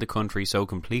drained the country so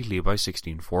completely by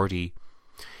 1640.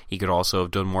 He could also have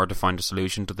done more to find a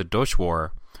solution to the Dutch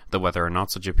War, though whether or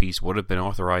not such a peace would have been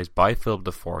authorised by Philip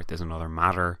IV is another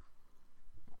matter.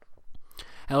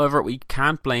 However, we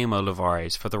can't blame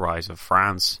Olivares for the rise of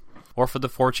France, or for the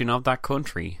fortune of that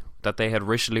country, that they had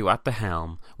Richelieu at the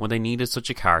helm when they needed such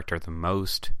a character the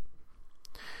most.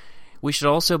 We should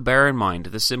also bear in mind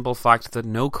the simple fact that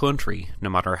no country, no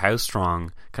matter how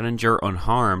strong, can endure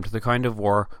unharmed the kind of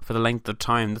war for the length of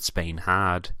time that Spain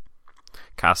had.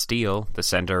 Castile, the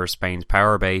centre of Spain's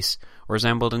power base,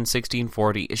 resembled in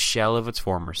 1640 a shell of its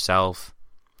former self.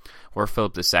 Where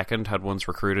Philip II had once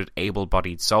recruited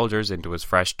able-bodied soldiers into his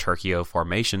fresh Turquio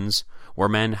formations, where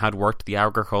men had worked the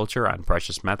agriculture and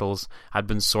precious metals had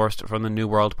been sourced from the New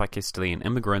World by Castilian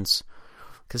immigrants,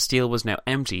 Castile was now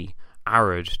empty,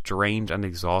 arid, drained and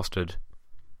exhausted.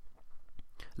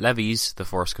 Levies, the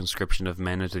forced conscription of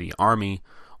men into the army,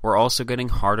 were also getting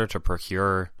harder to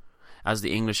procure. As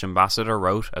the English ambassador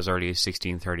wrote as early as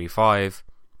 1635,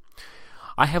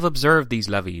 "I have observed these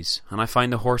levies, and I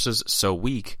find the horses so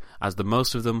weak as the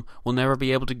most of them will never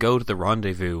be able to go to the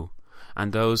rendezvous,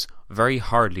 and those very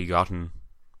hardly gotten.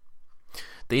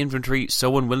 The infantry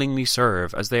so unwillingly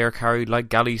serve as they are carried like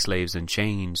galley slaves in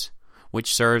chains,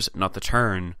 which serves not the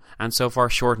turn, and so far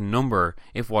short in number,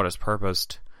 if what is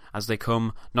purposed, as they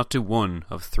come not to one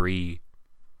of 3.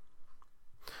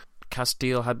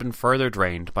 Castile had been further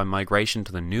drained by migration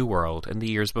to the New World in the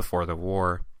years before the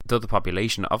war, though the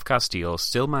population of Castile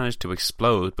still managed to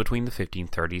explode between the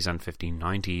 1530s and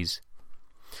 1590s.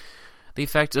 The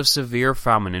effects of severe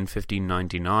famine in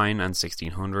 1599 and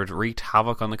 1600 wreaked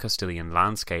havoc on the Castilian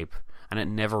landscape, and it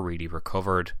never really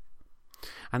recovered.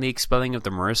 And the expelling of the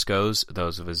Moriscos,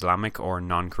 those of Islamic or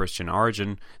non-Christian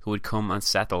origin, who had come and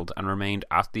settled and remained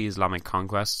after the Islamic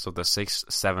conquests of the 6th,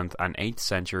 7th and 8th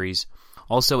centuries,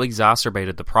 also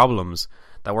exacerbated the problems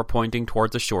that were pointing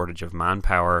towards a shortage of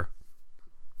manpower.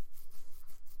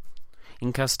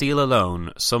 In Castile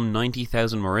alone, some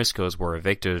 90,000 Moriscos were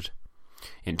evicted.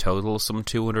 In total, some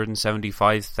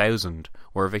 275,000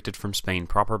 were evicted from Spain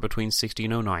proper between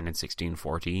 1609 and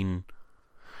 1614.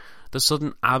 The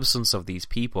sudden absence of these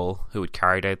people, who had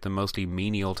carried out the mostly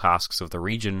menial tasks of the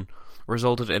region,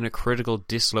 resulted in a critical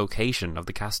dislocation of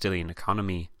the Castilian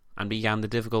economy, and began the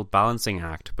difficult balancing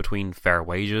act between fair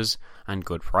wages and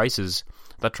good prices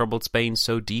that troubled Spain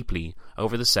so deeply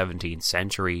over the 17th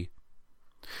century.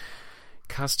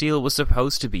 Castile was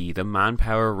supposed to be the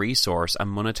manpower, resource and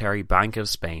monetary bank of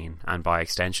Spain, and by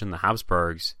extension the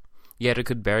Habsburgs, yet it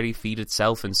could barely feed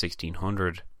itself in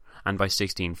 1600. And by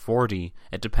 1640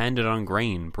 it depended on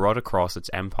grain brought across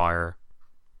its empire.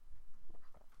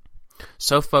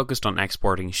 So focused on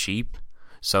exporting sheep,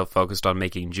 so focused on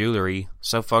making jewellery,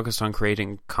 so focused on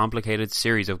creating a complicated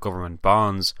series of government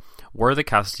bonds, were the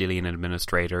Castilian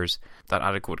administrators that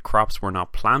adequate crops were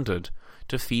not planted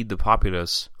to feed the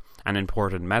populace, and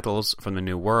imported metals from the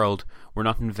New World were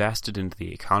not invested into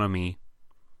the economy.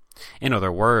 In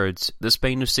other words, the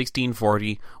Spain of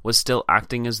 1640 was still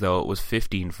acting as though it was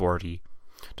 1540,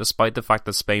 despite the fact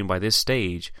that Spain by this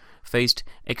stage faced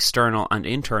external and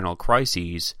internal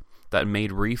crises that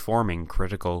made reforming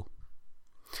critical.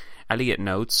 Eliot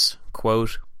notes,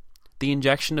 quote, "The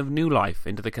injection of new life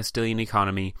into the Castilian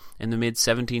economy in the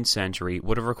mid-17th century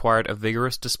would have required a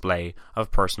vigorous display of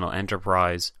personal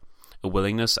enterprise, a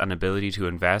willingness and ability to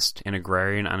invest in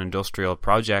agrarian and industrial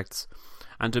projects,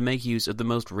 and to make use of the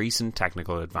most recent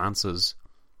technical advances.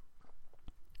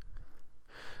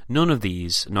 None of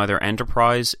these, neither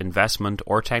enterprise, investment,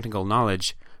 or technical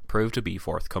knowledge, proved to be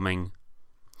forthcoming."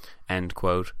 End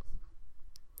quote.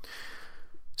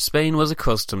 Spain was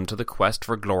accustomed to the quest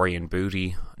for glory and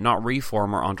booty, not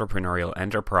reform or entrepreneurial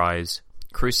enterprise.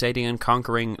 Crusading and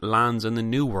conquering lands in the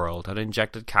New World had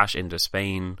injected cash into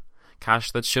Spain,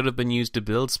 cash that should have been used to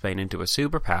build Spain into a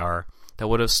superpower that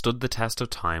would have stood the test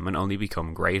of time and only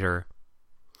become greater.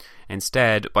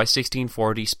 Instead, by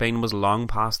 1640 Spain was long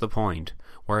past the point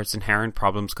where its inherent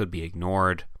problems could be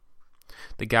ignored.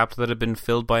 The gap that had been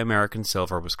filled by American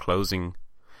silver was closing,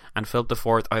 and Philip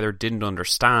IV either didn't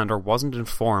understand or wasn't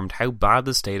informed how bad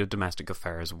the state of domestic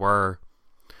affairs were.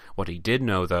 What he did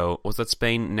know, though, was that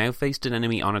Spain now faced an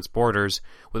enemy on its borders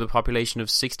with a population of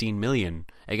 16 million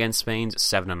against Spain's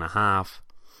 7.5,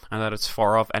 and that its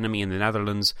far-off enemy in the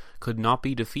Netherlands could not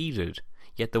be defeated,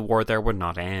 yet the war there would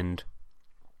not end.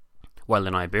 While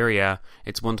in Iberia,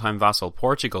 its one-time vassal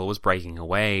Portugal was breaking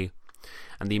away,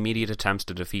 and the immediate attempts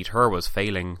to defeat her was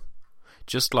failing.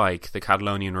 Just like the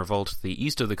Catalonian revolt to the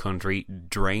east of the country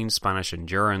drained Spanish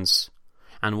endurance,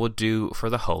 and would do for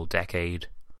the whole decade.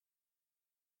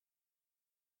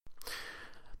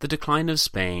 The decline of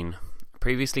Spain,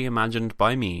 previously imagined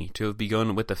by me to have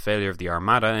begun with the failure of the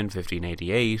Armada in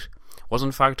 1588, was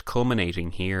in fact culminating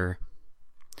here.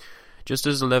 Just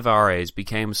as Olivares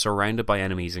became surrounded by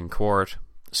enemies in court,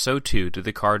 so too did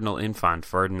the Cardinal Infant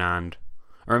Ferdinand.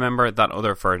 Remember that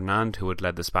other Ferdinand who had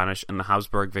led the Spanish in the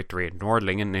Habsburg victory at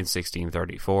Nordlingen in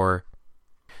 1634.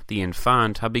 The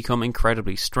Infant had become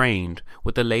incredibly strained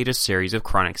with the latest series of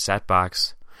chronic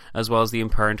setbacks, as well as the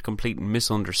apparent complete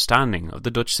misunderstanding of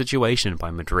the Dutch situation by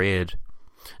Madrid,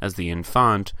 as the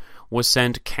Infant was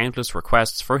sent countless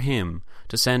requests for him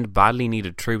to send badly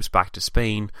needed troops back to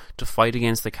Spain to fight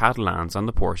against the Catalans and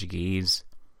the Portuguese.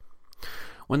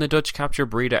 When the Dutch captured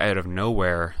Breda out of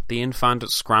nowhere, the Infant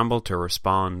scrambled to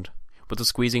respond, but the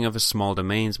squeezing of his small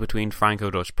domains between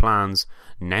Franco-Dutch plans,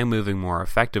 now moving more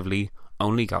effectively,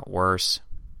 only got worse.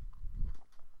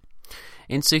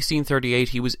 In 1638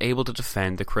 he was able to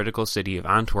defend the critical city of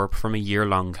Antwerp from a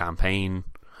year-long campaign,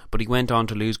 but he went on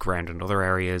to lose ground in other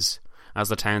areas, as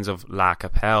the towns of La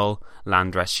Capelle,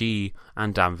 Landrecies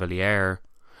and Damvilliers,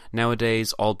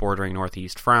 nowadays all bordering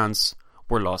northeast France,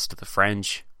 were lost to the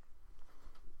French.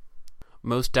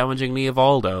 Most damagingly of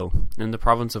all, though, in the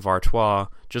province of Artois,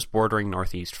 just bordering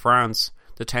northeast France,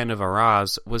 the town of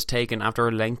Arras was taken after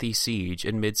a lengthy siege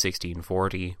in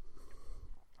mid-1640.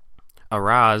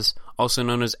 Arras, also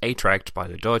known as Utrecht by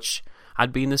the Dutch,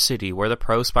 had been the city where the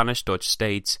pro-Spanish Dutch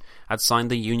states had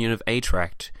signed the Union of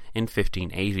Utrecht in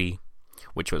 1580,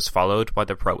 which was followed by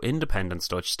the pro-independence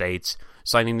Dutch states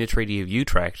signing the Treaty of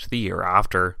Utrecht the year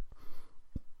after.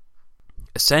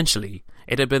 Essentially,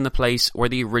 it had been the place where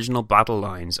the original battle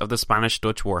lines of the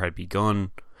Spanish-Dutch War had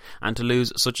begun, and to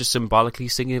lose such a symbolically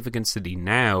significant city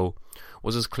now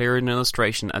was as clear an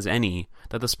illustration as any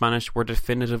that the Spanish were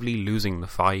definitively losing the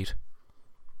fight.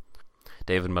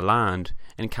 David Milland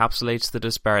encapsulates the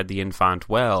despair of the Infant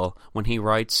well when he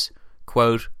writes,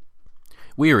 quote,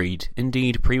 "Wearied,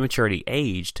 indeed prematurely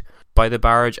aged, by the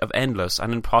barrage of endless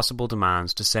and impossible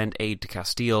demands to send aid to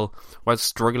Castile, while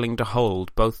struggling to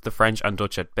hold both the French and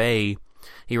Dutch at bay,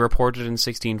 he reported in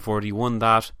 1641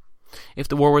 that, if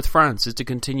the war with France is to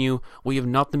continue, we have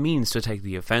not the means to take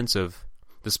the offensive.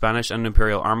 The Spanish and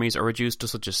Imperial armies are reduced to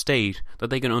such a state that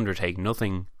they can undertake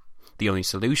nothing. The only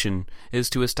solution is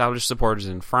to establish supporters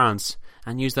in France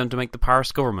and use them to make the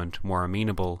Paris government more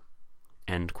amenable."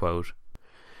 End quote.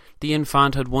 The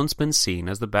Infant had once been seen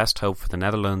as the best hope for the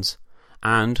Netherlands,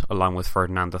 and, along with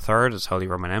Ferdinand III as Holy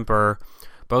Roman Emperor,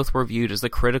 both were viewed as the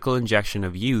critical injection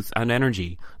of youth and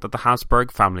energy that the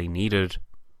Habsburg family needed.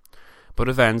 But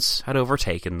events had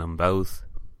overtaken them both.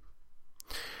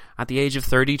 At the age of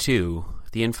 32,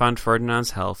 the Infant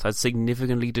Ferdinand's health had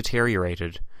significantly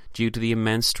deteriorated due to the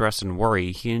immense stress and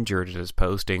worry he endured at his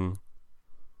posting.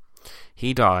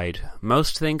 He died,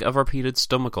 most think of repeated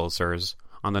stomach ulcers,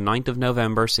 on the 9th of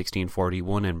November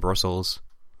 1641 in Brussels.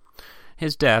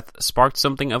 His death sparked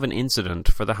something of an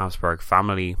incident for the Habsburg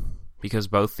family, because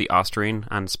both the Austrian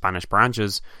and Spanish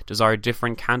branches desired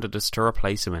different candidates to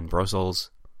replace him in Brussels.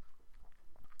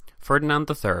 Ferdinand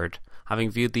III,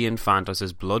 having viewed the Infant as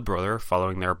his blood brother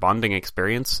following their bonding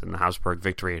experience in the Habsburg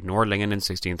victory at Nordlingen in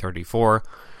 1634,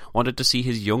 wanted to see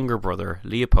his younger brother,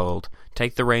 Leopold,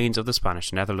 take the reins of the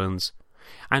Spanish Netherlands,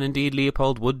 and indeed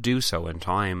Leopold would do so in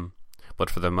time. But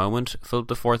for the moment,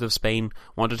 Philip IV of Spain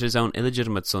wanted his own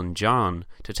illegitimate son John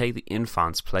to take the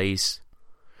Infant's place.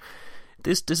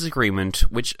 This disagreement,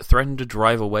 which threatened to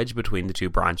drive a wedge between the two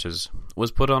branches,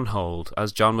 was put on hold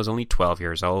as John was only 12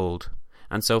 years old,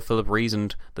 and so Philip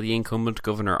reasoned that the incumbent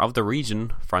governor of the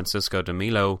region, Francisco de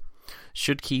Milo,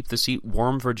 should keep the seat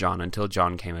warm for John until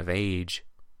John came of age.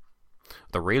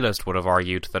 The realist would have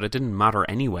argued that it didn't matter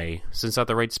anyway, since at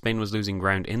the rate Spain was losing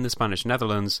ground in the Spanish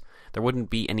Netherlands, there wouldn't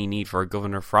be any need for a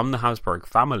governor from the Habsburg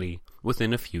family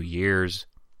within a few years.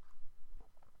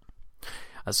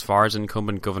 As far as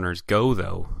incumbent governors go,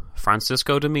 though,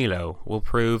 Francisco de Milo will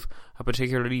prove a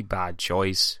particularly bad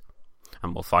choice,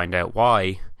 and we'll find out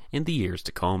why in the years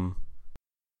to come.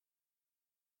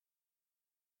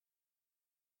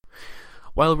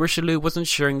 While Richelieu was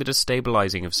ensuring the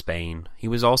destabilising of Spain, he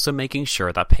was also making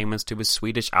sure that payments to his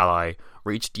Swedish ally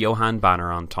reached Johann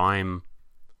Banner on time.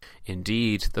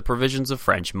 Indeed, the provisions of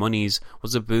French monies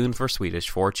was a boon for Swedish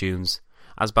fortunes,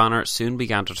 as Banner soon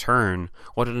began to turn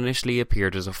what had initially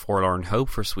appeared as a forlorn hope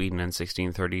for Sweden in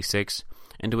 1636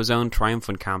 into his own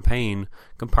triumphant campaign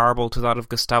comparable to that of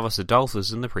Gustavus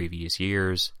Adolphus in the previous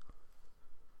years.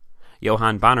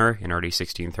 Johann Banner, in early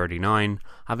 1639,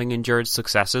 having endured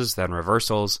successes then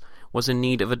reversals, was in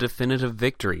need of a definitive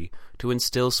victory to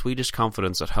instill Swedish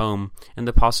confidence at home in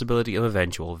the possibility of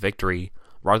eventual victory,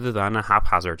 rather than a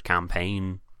haphazard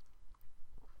campaign.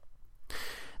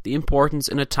 The importance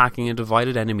in attacking a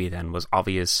divided enemy then was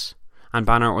obvious, and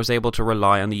Banner was able to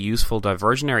rely on the useful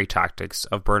diversionary tactics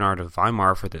of Bernard of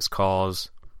Weimar for this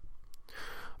cause.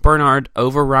 Bernard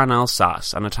overran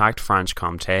Alsace and attacked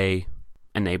Franche-Comté,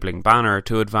 enabling Banner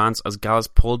to advance as Gauls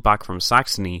pulled back from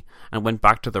Saxony and went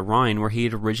back to the Rhine where he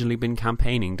had originally been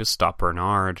campaigning to stop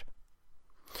Bernard.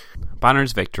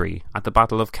 Banner's victory at the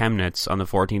Battle of Chemnitz on the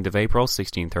 14th of April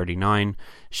 1639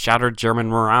 shattered German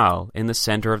morale in the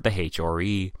centre of the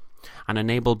HRE and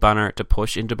enabled Banner to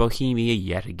push into Bohemia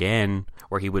yet again,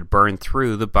 where he would burn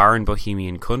through the barren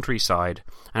Bohemian countryside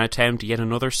and attempt yet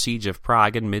another siege of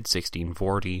Prague in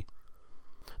mid-1640.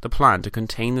 The plan to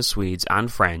contain the Swedes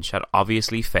and French had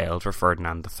obviously failed for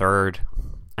Ferdinand III,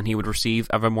 and he would receive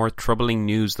ever more troubling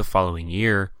news the following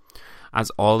year,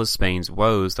 as all of Spain's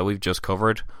woes that we've just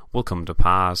covered will come to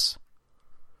pass.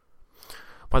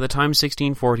 By the time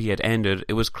 1640 had ended,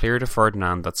 it was clear to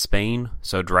Ferdinand that Spain,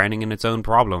 so drowning in its own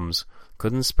problems,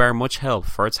 couldn't spare much help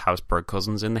for its Habsburg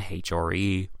cousins in the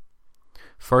HRE.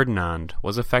 Ferdinand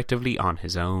was effectively on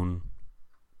his own.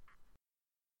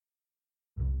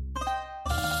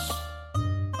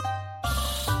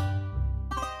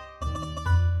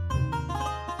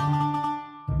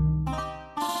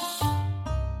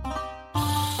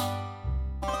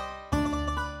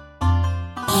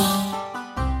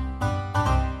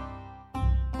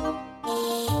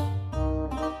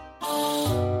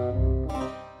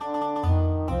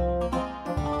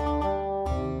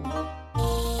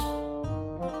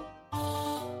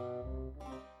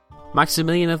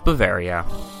 Maximilian of Bavaria,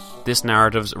 this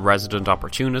narrative's resident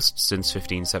opportunist since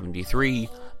 1573,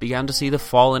 began to see the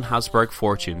fall in Habsburg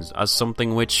fortunes as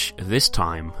something which, this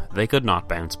time, they could not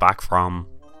bounce back from.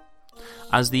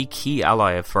 As the key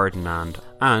ally of Ferdinand,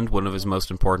 and one of his most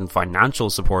important financial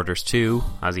supporters too,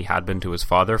 as he had been to his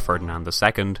father Ferdinand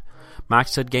II,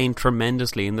 Max had gained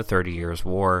tremendously in the 30 Years'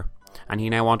 War, and he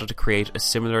now wanted to create a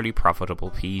similarly profitable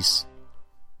peace.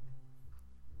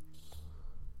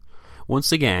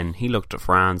 Once again, he looked to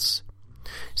France.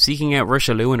 Seeking out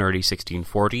Richelieu in early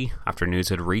 1640, after news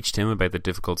had reached him about the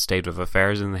difficult state of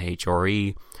affairs in the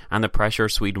HRE and the pressure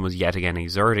Sweden was yet again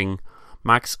exerting,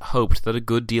 Max hoped that a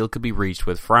good deal could be reached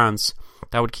with France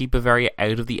that would keep Bavaria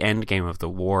out of the endgame of the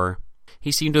war.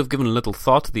 He seemed to have given little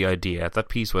thought to the idea that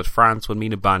peace with France would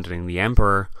mean abandoning the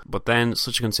Emperor, but then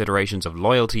such considerations of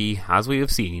loyalty, as we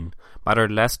have seen,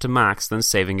 mattered less to Max than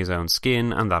saving his own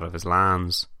skin and that of his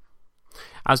lands.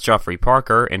 As Geoffrey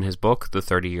Parker, in his book The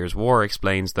 30 Years' War,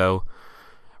 explains, though,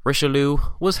 Richelieu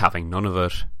was having none of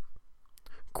it.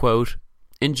 Quote,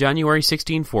 in January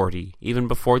 1640, even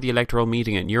before the electoral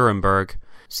meeting at Nuremberg,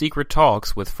 secret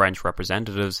talks with French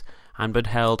representatives had been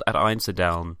held at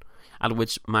Einsiedeln, at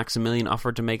which Maximilian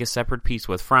offered to make a separate peace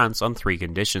with France on 3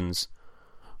 conditions.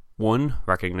 1.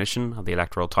 Recognition of the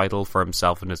electoral title for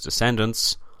himself and his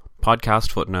descendants.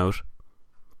 Podcast footnote.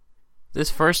 This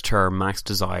first term Max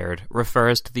desired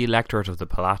refers to the electorate of the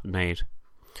Palatinate,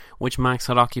 which Max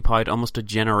had occupied almost a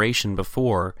generation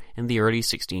before in the early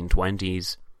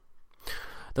 1620s.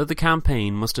 Though the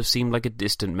campaign must have seemed like a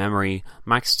distant memory,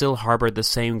 Max still harboured the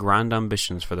same grand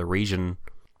ambitions for the region.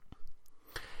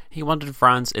 He wanted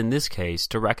France in this case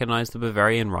to recognise the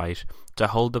Bavarian right to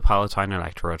hold the Palatine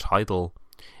electorate title,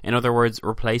 in other words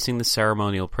replacing the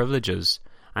ceremonial privileges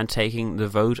and taking the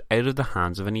vote out of the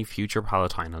hands of any future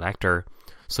Palatine elector,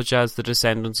 such as the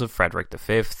descendants of Frederick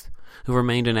V, who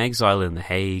remained in exile in The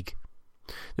Hague.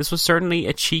 This was certainly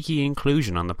a cheeky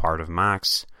inclusion on the part of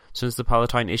Max, since the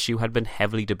Palatine issue had been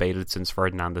heavily debated since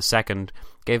Ferdinand II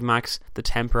gave Max the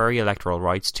temporary electoral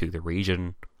rights to the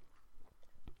region.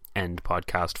 End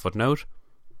podcast footnote.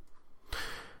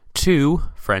 2.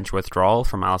 French withdrawal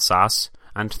from Alsace,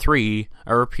 and 3.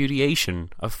 A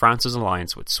repudiation of France's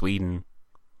alliance with Sweden.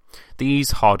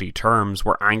 These haughty terms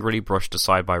were angrily brushed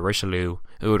aside by Richelieu,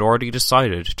 who had already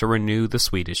decided to renew the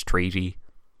Swedish treaty.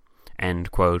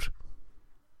 End quote.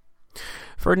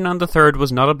 Ferdinand III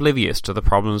was not oblivious to the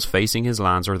problems facing his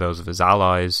lands or those of his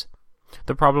allies.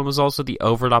 The problem was also the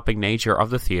overlapping nature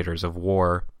of the theatres of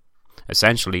war.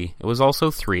 Essentially, it was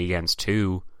also 3 against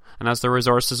 2, and as the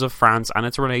resources of France and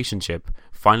its relationship,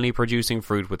 finally producing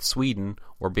fruit with Sweden,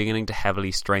 were beginning to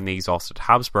heavily strain the exhausted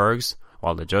Habsburgs,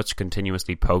 while the Dutch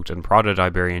continuously poked and prodded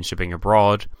Iberian shipping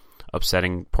abroad,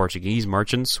 upsetting Portuguese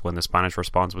merchants when the Spanish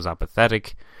response was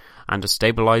apathetic, and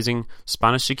destabilizing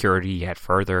Spanish security yet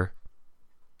further.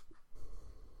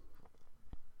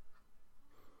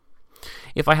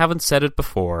 If I haven't said it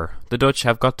before, the Dutch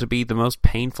have got to be the most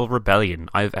painful rebellion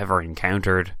I've ever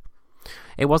encountered.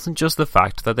 It wasn't just the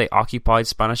fact that they occupied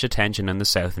Spanish attention in the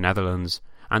South Netherlands,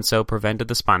 and so prevented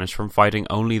the Spanish from fighting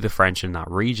only the French in that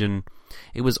region.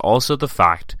 It was also the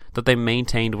fact that they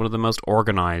maintained one of the most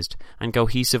organised and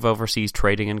cohesive overseas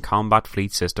trading and combat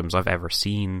fleet systems I've ever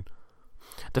seen.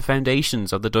 The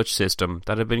foundations of the Dutch system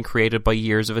that had been created by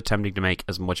years of attempting to make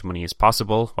as much money as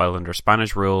possible while under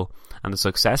Spanish rule, and the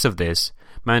success of this,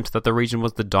 meant that the region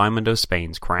was the diamond of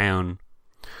Spain's crown.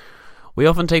 We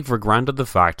often take for granted the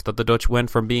fact that the Dutch went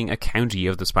from being a county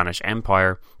of the Spanish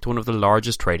Empire to one of the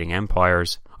largest trading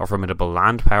empires, a formidable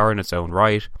land power in its own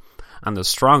right, and the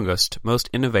strongest, most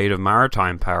innovative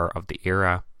maritime power of the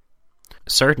era.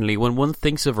 Certainly, when one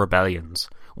thinks of rebellions,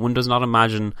 one does not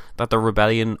imagine that the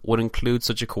rebellion would include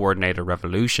such a coordinated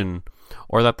revolution,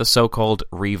 or that the so-called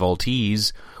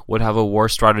revoltees would have a war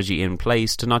strategy in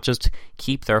place to not just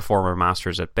keep their former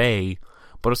masters at bay,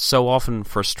 but so often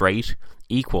frustrate,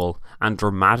 equal, and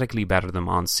dramatically better them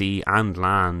on sea and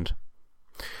land.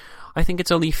 I think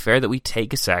it's only fair that we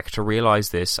take a sec to realise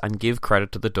this and give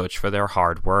credit to the Dutch for their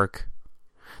hard work.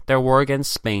 Their war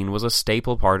against Spain was a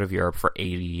staple part of Europe for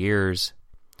 80 years.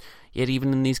 Yet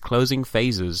even in these closing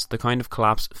phases, the kind of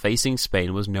collapse facing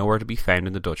Spain was nowhere to be found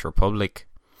in the Dutch Republic,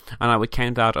 and I would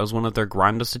count that as one of their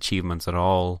grandest achievements at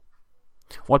all.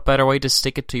 What better way to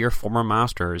stick it to your former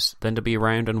masters than to be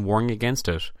around and warring against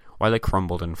it while it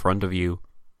crumbled in front of you?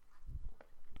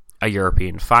 A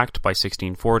European fact by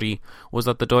 1640 was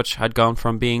that the Dutch had gone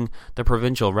from being the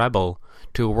provincial rebel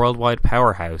to a worldwide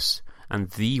powerhouse and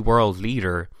the world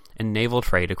leader in naval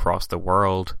trade across the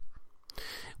world.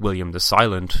 William the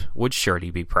Silent would surely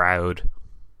be proud.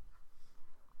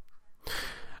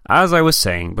 As I was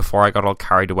saying before I got all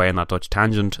carried away on that Dutch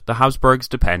tangent, the Habsburgs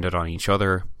depended on each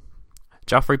other.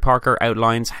 Geoffrey Parker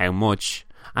outlines how much,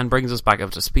 and brings us back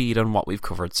up to speed on what we've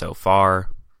covered so far.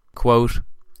 Quote,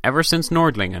 "Ever since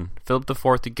Nordlingen, Philip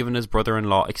IV had given his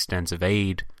brother-in-law extensive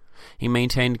aid. He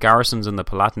maintained garrisons in the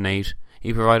Palatinate,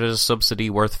 he provided a subsidy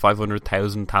worth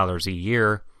 500,000 thalers a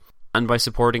year, and by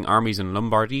supporting armies in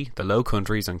Lombardy, the Low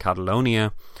Countries and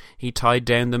Catalonia, he tied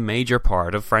down the major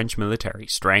part of French military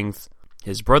strength.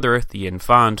 His brother, the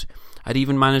Infant, had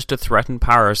even managed to threaten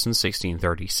Paris in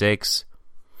 1636.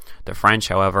 The French,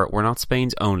 however, were not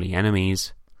Spain's only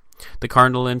enemies. The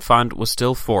Cardinal Infant was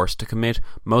still forced to commit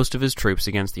most of his troops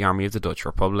against the army of the Dutch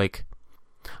Republic,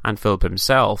 and Philip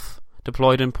himself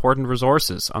deployed important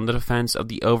resources on the defence of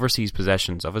the overseas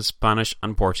possessions of his Spanish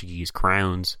and Portuguese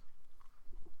crowns.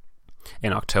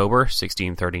 In October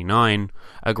 1639,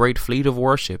 a great fleet of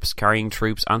warships carrying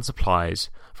troops and supplies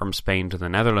from Spain to the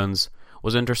Netherlands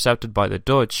was intercepted by the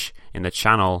Dutch in the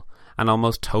Channel and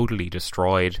almost totally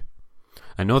destroyed.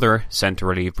 Another, sent to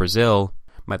relieve Brazil,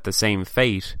 met the same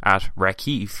fate at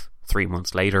Recife 3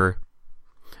 months later."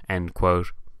 End quote.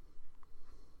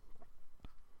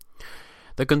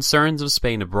 The concerns of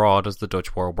Spain abroad as the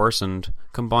Dutch war worsened,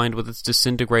 combined with its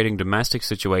disintegrating domestic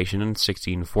situation in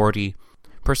 1640,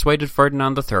 persuaded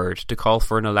Ferdinand III to call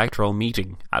for an electoral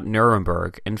meeting at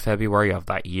Nuremberg in February of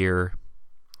that year.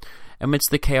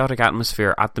 Amidst the chaotic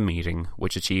atmosphere at the meeting,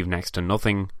 which achieved next to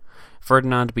nothing,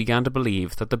 Ferdinand began to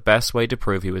believe that the best way to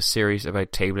prove he was serious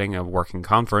about tabling a working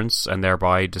conference, and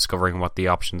thereby discovering what the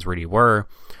options really were,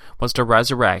 was to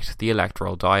resurrect the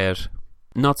electoral diet.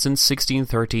 Not since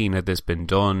 1613 had this been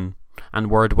done, and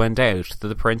word went out to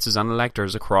the princes and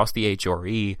electors across the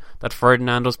HRE that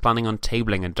Ferdinand was planning on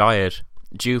tabling a diet,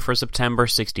 due for September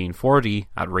 1640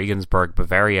 at Regensburg,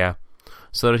 Bavaria,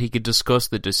 so that he could discuss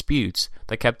the disputes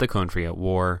that kept the country at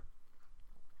war.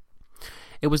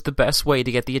 It was the best way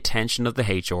to get the attention of the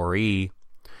HRE,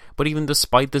 but even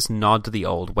despite this nod to the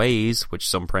old ways, which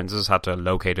some princes had to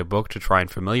locate a book to try and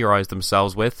familiarise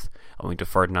themselves with, owing to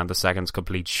Ferdinand II's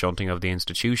complete shunting of the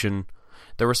institution,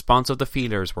 the response of the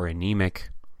feelers were anemic.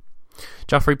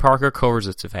 Geoffrey Parker covers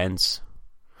its events.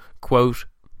 Quote,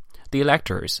 "The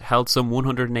electors held some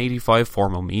 185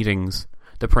 formal meetings,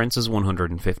 the princes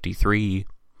 153.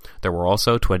 There were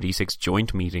also 26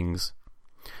 joint meetings.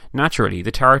 Naturally,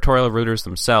 the territorial rulers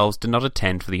themselves did not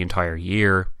attend for the entire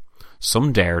year.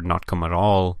 Some dared not come at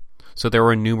all, so there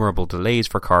were innumerable delays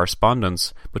for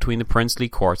correspondence between the princely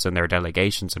courts and their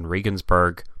delegations in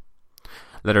Regensburg.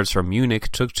 Letters from Munich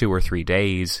took 2 or 3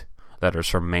 days. Letters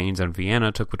from Mainz and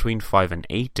Vienna took between 5 and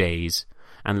 8 days.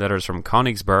 And letters from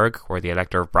Königsberg, where the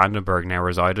Elector of Brandenburg now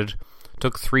resided,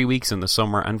 took 3 weeks in the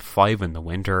summer and 5 in the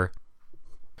winter.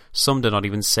 Some did not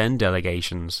even send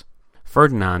delegations.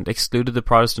 Ferdinand excluded the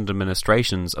Protestant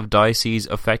administrations of dioceses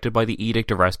affected by the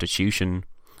Edict of Restitution,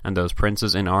 and those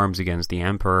princes in arms against the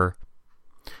Emperor."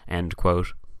 End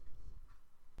quote.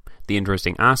 The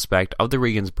interesting aspect of the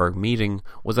Regensburg meeting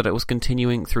was that it was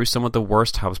continuing through some of the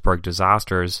worst Habsburg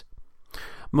disasters,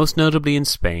 most notably in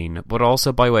Spain, but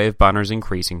also by way of Banner's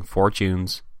increasing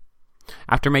fortunes.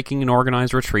 After making an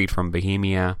organised retreat from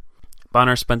Bohemia,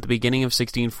 Banner spent the beginning of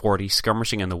 1640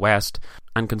 skirmishing in the west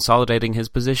and consolidating his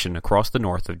position across the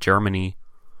north of Germany.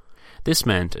 This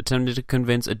meant attempting to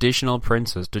convince additional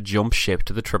princes to jump ship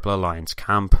to the Triple Alliance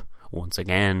camp, once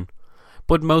again,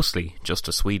 but mostly just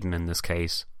to Sweden in this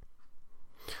case.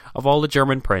 Of all the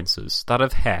German princes, that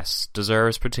of Hesse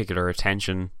deserves particular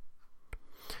attention.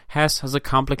 Hesse has a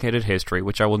complicated history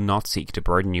which I will not seek to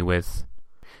burden you with.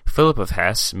 Philip of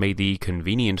Hesse made the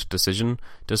convenient decision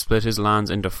to split his lands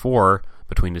into 4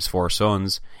 between his 4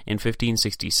 sons in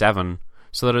 1567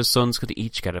 so that his sons could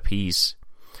each get a piece,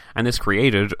 and this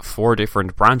created 4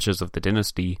 different branches of the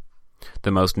dynasty,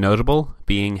 the most notable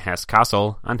being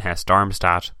Hesse-Kassel and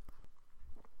Hesse-Darmstadt.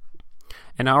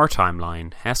 In our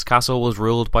timeline, Hesse-Kassel was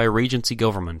ruled by a regency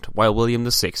government while William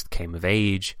VI came of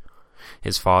age.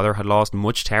 His father had lost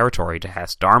much territory to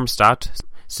Hesse-Darmstadt,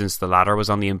 since the latter was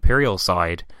on the imperial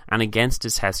side and against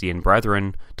his Hessian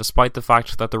brethren, despite the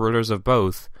fact that the rulers of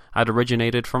both had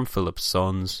originated from Philip's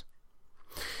sons.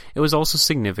 It was also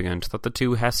significant that the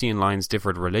 2 Hessian lines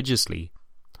differed religiously.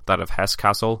 That of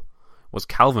Hesse-Kassel was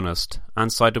Calvinist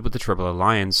and sided with the Triple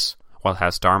Alliance, while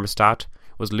Hesse-Darmstadt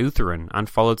was Lutheran and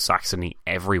followed Saxony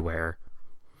everywhere.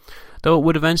 Though it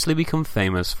would eventually become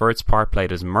famous for its part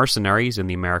played as mercenaries in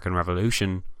the American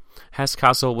Revolution,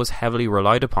 Hesse-Kassel was heavily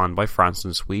relied upon by France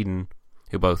and Sweden,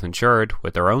 who both ensured,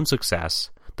 with their own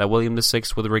success, that William VI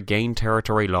would regain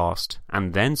territory lost,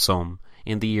 and then some,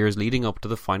 in the years leading up to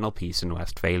the final peace in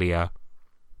Westphalia.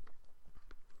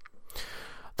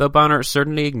 Though Banner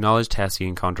certainly acknowledged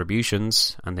Hessian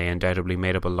contributions, and they undoubtedly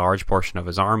made up a large portion of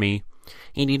his army,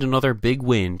 he needed another big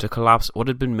win to collapse what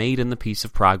had been made in the Peace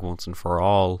of Prague once and for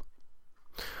all.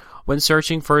 When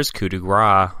searching for his coup de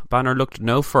grace, Banner looked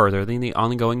no further than the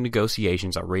ongoing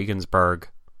negotiations at Regensburg.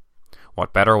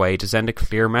 What better way to send a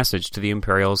clear message to the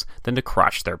Imperials than to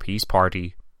crash their peace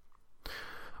party?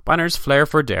 Banner's flair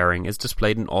for daring is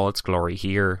displayed in all its glory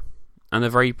here, and the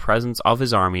very presence of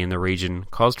his army in the region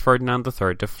caused Ferdinand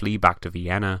III to flee back to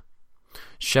Vienna.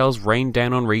 Shells rained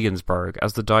down on Regensburg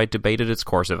as the Diet debated its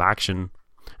course of action,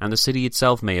 and the city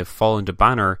itself may have fallen to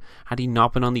Banner had he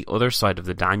not been on the other side of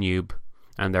the Danube,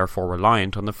 and therefore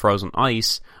reliant on the frozen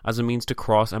ice as a means to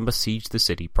cross and besiege the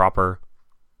city proper.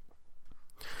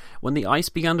 When the ice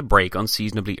began to break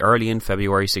unseasonably early in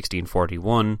February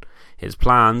 1641, his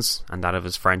plans, and that of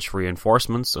his French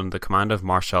reinforcements under the command of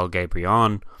Marshal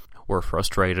Guebriant, were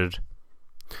frustrated.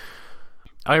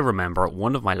 I remember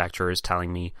one of my lecturers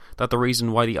telling me that the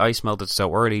reason why the ice melted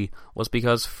so early was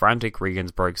because frantic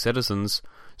Regensburg citizens,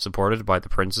 supported by the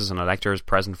princes and electors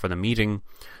present for the meeting,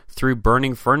 threw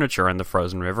burning furniture in the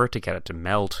frozen river to get it to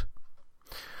melt.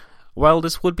 While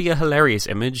this would be a hilarious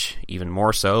image, even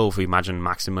more so if we imagine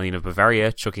Maximilian of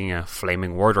Bavaria chucking a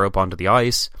flaming wardrobe onto the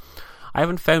ice, I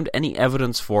haven't found any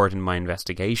evidence for it in my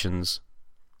investigations.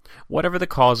 Whatever the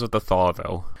cause of the thaw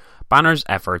though, Banner's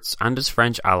efforts and his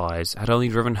French allies had only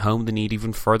driven home the need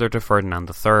even further to Ferdinand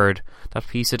III that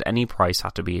peace at any price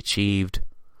had to be achieved.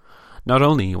 Not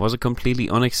only was it completely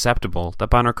unacceptable that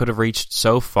Banner could have reached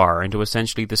so far into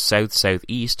essentially the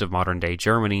south-southeast of modern-day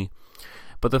Germany,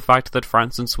 but the fact that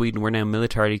France and Sweden were now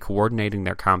militarily coordinating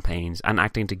their campaigns and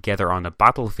acting together on the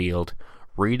battlefield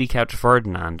really kept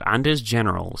Ferdinand and his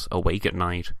generals awake at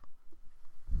night.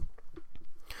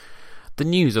 The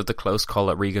news of the close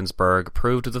call at Regensburg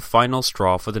proved the final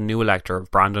straw for the new Elector of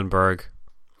Brandenburg.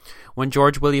 When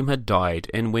George William had died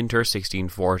in winter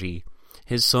 1640,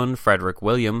 his son Frederick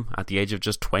William, at the age of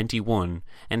just 21,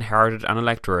 inherited an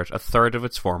electorate a third of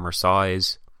its former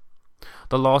size.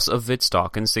 The loss of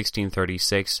Wittstock in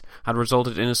 1636 had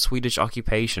resulted in a Swedish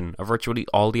occupation of virtually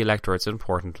all the electorate's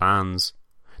important lands,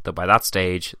 though by that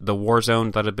stage, the war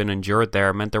zone that had been endured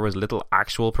there meant there was little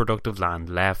actual productive land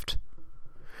left.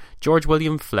 George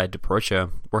William fled to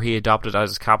Prussia, where he adopted as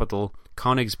his capital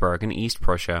Königsberg in East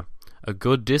Prussia, a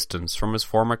good distance from his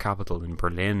former capital in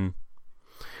Berlin.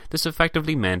 This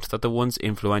effectively meant that the once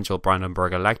influential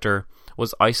Brandenburg elector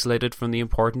was isolated from the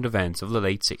important events of the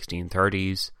late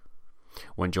 1630s.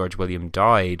 When George William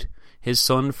died, his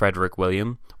son Frederick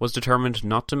William was determined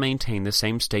not to maintain the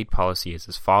same state policy as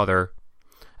his father.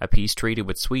 A peace treaty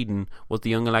with Sweden was the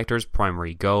young elector's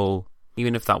primary goal,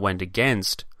 even if that went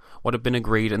against what had been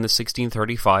agreed in the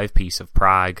 1635 Peace of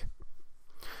Prague.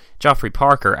 Geoffrey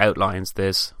Parker outlines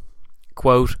this.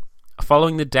 Quote,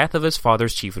 following the death of his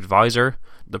father's chief advisor,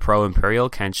 the pro-imperial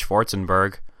Count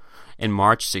Schwarzenberg, in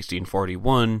March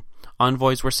 1641,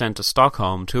 envoys were sent to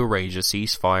Stockholm to arrange a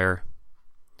ceasefire.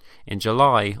 In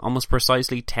July, almost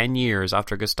precisely 10 years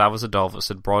after Gustavus Adolphus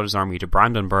had brought his army to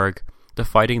Brandenburg, the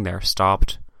fighting there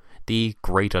stopped. The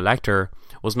Great Elector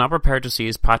was not prepared to see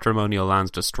his patrimonial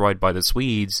lands destroyed by the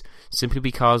Swedes simply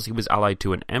because he was allied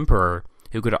to an emperor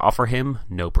who could offer him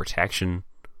no protection.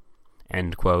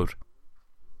 End quote.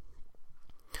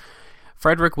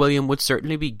 Frederick William would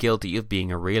certainly be guilty of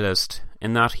being a realist,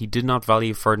 in that he did not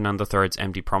value Ferdinand III's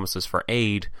empty promises for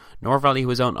aid, nor value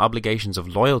his own obligations of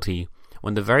loyalty,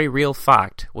 when the very real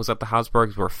fact was that the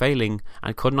Habsburgs were failing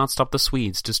and could not stop the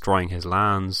Swedes destroying his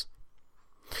lands.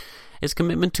 His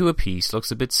commitment to a peace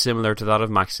looks a bit similar to that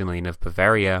of Maximilian of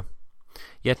Bavaria.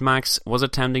 Yet Max was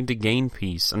attempting to gain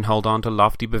peace and hold on to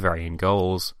lofty Bavarian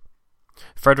goals.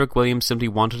 Frederick William simply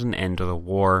wanted an end to the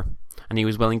war, and he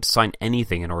was willing to sign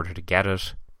anything in order to get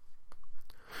it.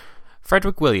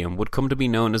 Frederick William would come to be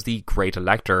known as the Great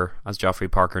Elector, as Geoffrey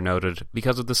Parker noted,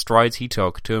 because of the strides he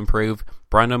took to improve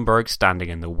Brandenburg's standing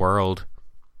in the world.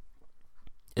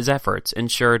 His efforts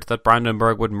ensured that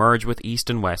Brandenburg would merge with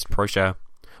East and West Prussia,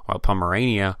 while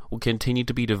Pomerania would continue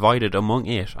to be divided among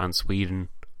it and Sweden.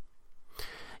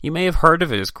 You may have heard of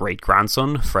his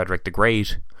great-grandson, Frederick the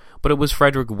Great, but it was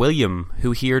Frederick William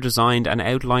who here designed and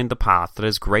outlined the path that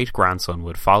his great-grandson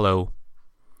would follow.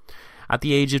 At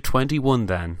the age of 21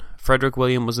 then, Frederick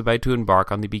William was about to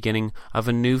embark on the beginning of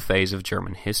a new phase of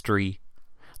German history,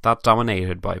 that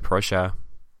dominated by Prussia.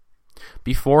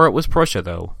 Before it was Prussia,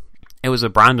 though, it was a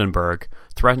Brandenburg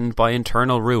threatened by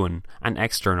internal ruin and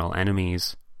external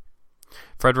enemies.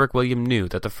 Frederick William knew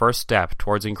that the first step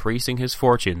towards increasing his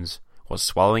fortunes was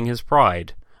swallowing his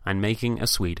pride and making a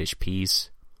Swedish peace.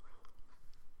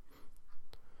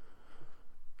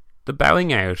 The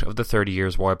bowing out of the 30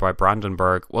 Years' War by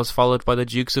Brandenburg was followed by the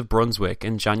Dukes of Brunswick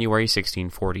in January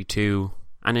 1642,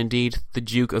 and indeed the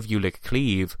Duke of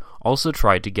Jülich-Cleves also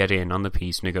tried to get in on the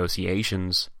peace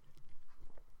negotiations.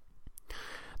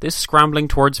 This scrambling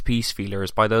towards peace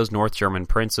feelers by those North German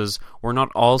princes were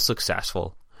not all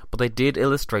successful, but they did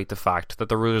illustrate the fact that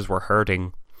the rulers were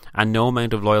hurting, and no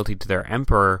amount of loyalty to their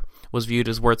emperor was viewed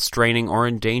as worth straining or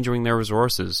endangering their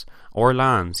resources or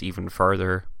lands even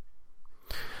further.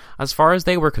 As far as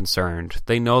they were concerned,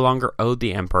 they no longer owed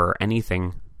the emperor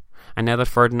anything, and now that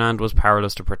Ferdinand was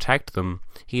powerless to protect them,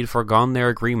 he had forgone their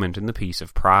agreement in the Peace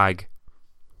of Prague.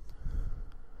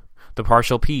 The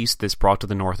partial peace this brought to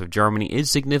the north of Germany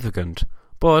is significant,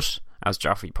 but, as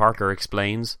Geoffrey Parker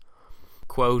explains,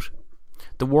 quote,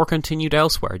 the war continued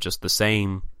elsewhere just the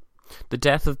same. The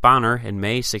death of Banner in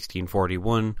May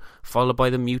 1641, followed by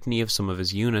the mutiny of some of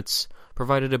his units,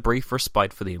 provided a brief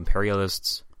respite for the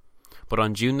imperialists. But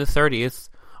on June the 30th,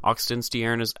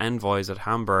 Oxenstierna's envoys at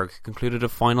Hamburg concluded a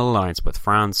final alliance with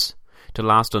France, to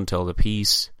last until the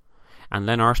peace, and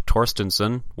Lennart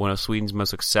Torstensson, one of Sweden's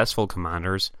most successful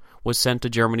commanders, was sent to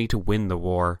Germany to win the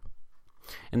war.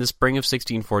 In the spring of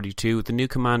 1642, the new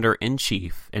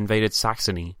commander-in-chief invaded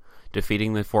Saxony,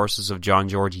 defeating the forces of John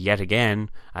George yet again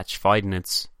at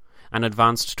Schweidnitz, and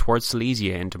advanced towards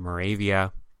Silesia into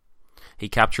Moravia. He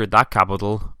captured that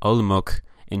capital, Olmütz,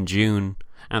 in June,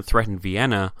 and threatened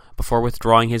Vienna before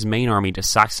withdrawing his main army to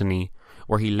Saxony,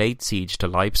 where he laid siege to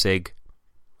Leipzig.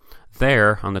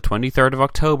 There, on the 23rd of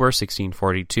October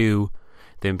 1642,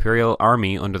 the imperial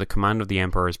army under the command of the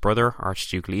emperor's brother,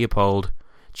 Archduke Leopold,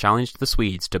 challenged the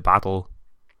Swedes to battle.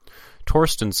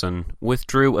 Torstensson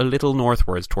withdrew a little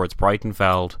northwards towards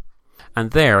Breitenfeld,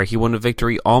 and there he won a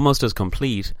victory almost as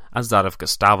complete as that of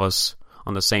Gustavus,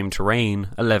 on the same terrain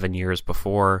 11 years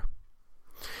before.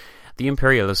 The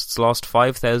Imperialists lost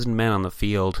 5,000 men on the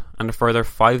field, and a further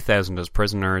 5,000 as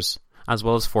prisoners, as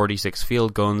well as 46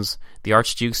 field guns, the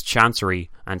Archduke's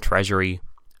chancery and treasury,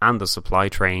 and the supply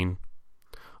train.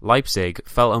 Leipzig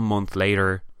fell a month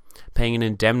later, paying an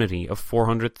indemnity of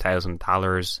 400,000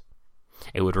 thalers.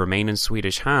 It would remain in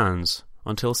Swedish hands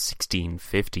until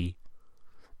 1650.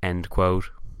 End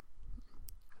quote.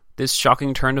 This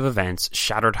shocking turn of events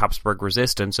shattered Habsburg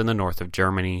resistance in the north of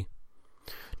Germany.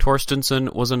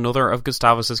 Torstensson was another of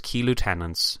Gustavus's key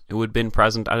lieutenants who had been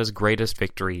present at his greatest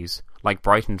victories, like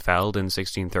Breitenfeld in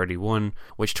 1631,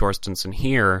 which Torstensson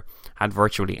here had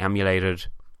virtually emulated.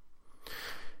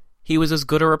 He He was as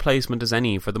good a replacement as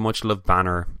any for the much-loved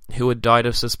Banner, who had died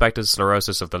of suspected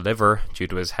cirrhosis of the liver due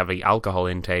to his heavy alcohol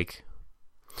intake.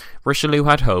 Richelieu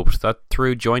had hoped that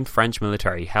through joint French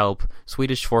military help,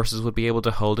 Swedish forces would be able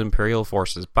to hold Imperial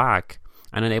forces back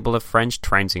and enable a French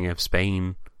trouncing of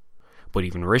Spain. But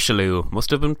even Richelieu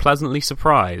must have been pleasantly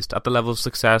surprised at the level of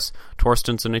success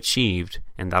Torstensson achieved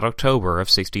in that October of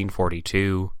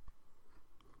 1642.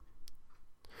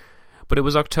 But it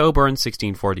was October in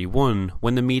 1641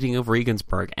 when the meeting of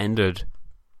Regensburg ended.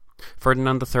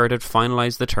 Ferdinand III had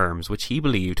finalised the terms which he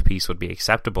believed peace would be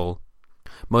acceptable.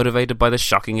 Motivated by the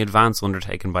shocking advance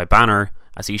undertaken by Banner,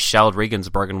 as he shelled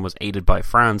Regensburg and was aided by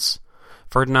France,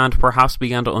 Ferdinand perhaps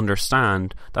began to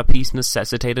understand that peace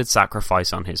necessitated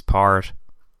sacrifice on his part.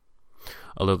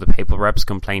 Although the papal reps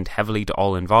complained heavily to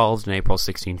all involved in April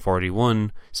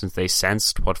 1641, since they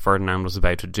sensed what Ferdinand was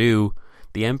about to do,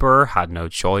 the emperor had no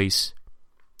choice.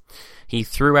 He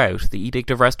threw out the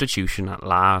Edict of Restitution at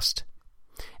last.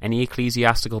 Any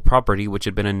ecclesiastical property which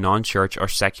had been in non-church or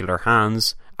secular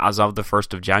hands, as of the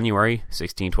 1st of January,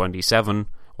 1627,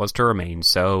 was to remain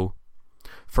so.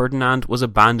 Ferdinand was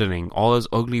abandoning all his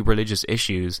ugly religious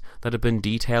issues that had been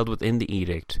detailed within the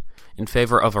edict, in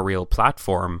favour of a real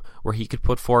platform where he could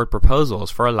put forward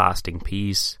proposals for a lasting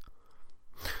peace.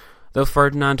 Though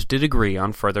Ferdinand did agree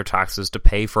on further taxes to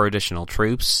pay for additional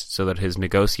troops so that his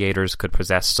negotiators could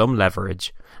possess some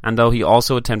leverage, and though he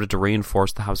also attempted to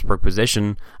reinforce the Habsburg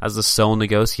position as the sole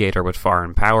negotiator with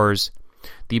foreign powers,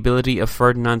 the ability of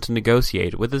Ferdinand to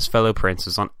negotiate with his fellow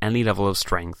princes on any level of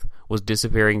strength was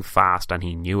disappearing fast, and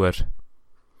he knew it.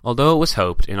 Although it was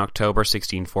hoped in October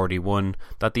 1641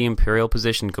 that the imperial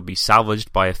position could be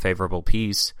salvaged by a favourable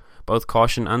peace, both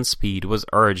caution and speed was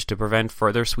urged to prevent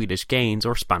further Swedish gains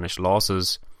or Spanish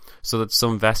losses, so that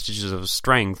some vestiges of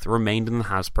strength remained in the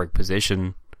Habsburg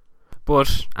position.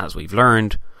 But, as we've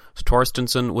learned,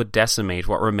 Torstensson would decimate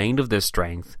what remained of this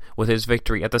strength with his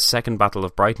victory at the Second Battle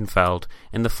of Breitenfeld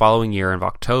in the following year of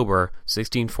October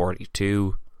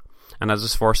 1642, and as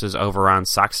his forces overran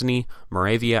Saxony,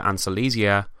 Moravia and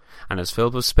Silesia, and as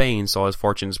Philip of Spain saw his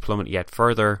fortunes plummet yet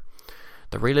further,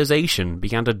 the realization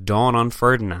began to dawn on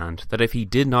Ferdinand that if he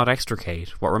did not extricate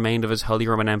what remained of his Holy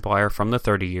Roman Empire from the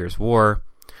 30 Years' War,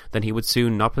 then he would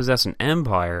soon not possess an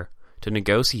empire to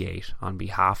negotiate on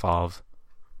behalf of.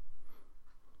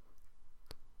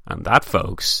 And that,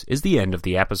 folks, is the end of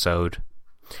the episode.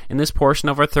 In this portion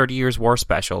of our 30 Years' War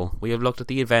special, we have looked at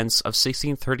the events of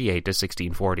 1638 to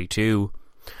 1642,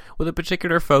 with a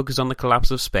particular focus on the collapse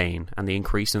of Spain and the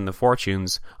increase in the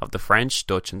fortunes of the French,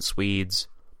 Dutch and Swedes.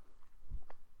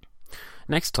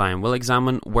 Next time, we'll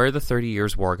examine where the 30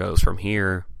 Years' War goes from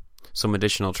here, some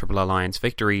additional Triple Alliance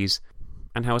victories,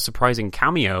 and how a surprising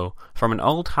cameo from an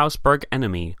old Habsburg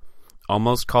enemy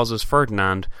almost causes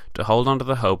Ferdinand to hold on to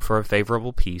the hope for a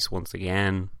favourable peace once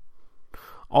again.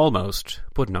 Almost,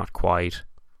 but not quite.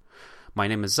 My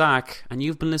name is Zach, and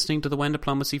you've been listening to the When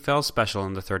Diplomacy Fell special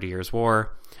on the 30 Years'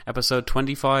 War, episode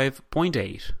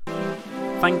 25.8.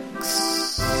 Thanks!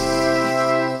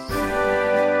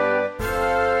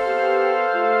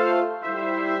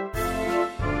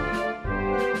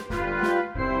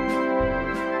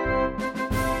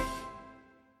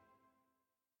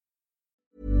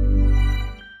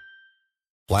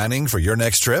 Planning for your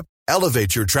next trip?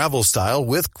 Elevate your travel style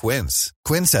with Quince.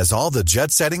 Quince has all the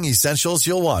jet-setting essentials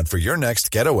you'll want for your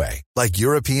next getaway, like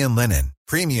European linen,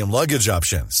 premium luggage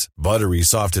options, buttery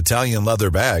soft Italian leather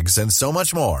bags, and so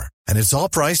much more. And it's all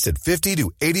priced at 50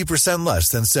 to 80% less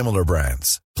than similar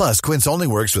brands. Plus, Quince only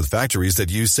works with factories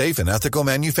that use safe and ethical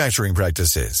manufacturing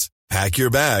practices. Pack your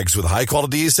bags with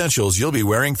high-quality essentials you'll be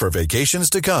wearing for vacations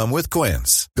to come with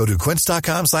Quince. Go to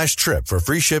quince.com/trip for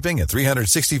free shipping and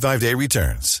 365-day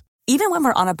returns. Even when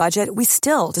we're on a budget, we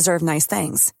still deserve nice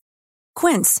things.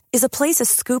 Quince is a place to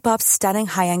scoop up stunning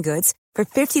high-end goods for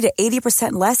 50 to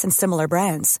 80% less than similar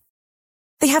brands.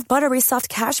 They have buttery soft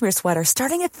cashmere sweaters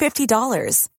starting at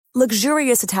 $50,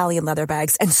 luxurious Italian leather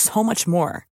bags, and so much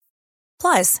more.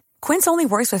 Plus, Quince only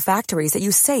works with factories that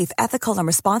use safe, ethical, and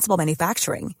responsible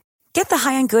manufacturing. Get the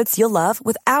high-end goods you'll love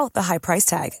without the high price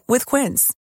tag with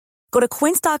Quince. Go to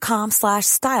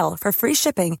quince.com/style for free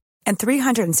shipping and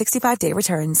 365-day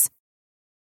returns.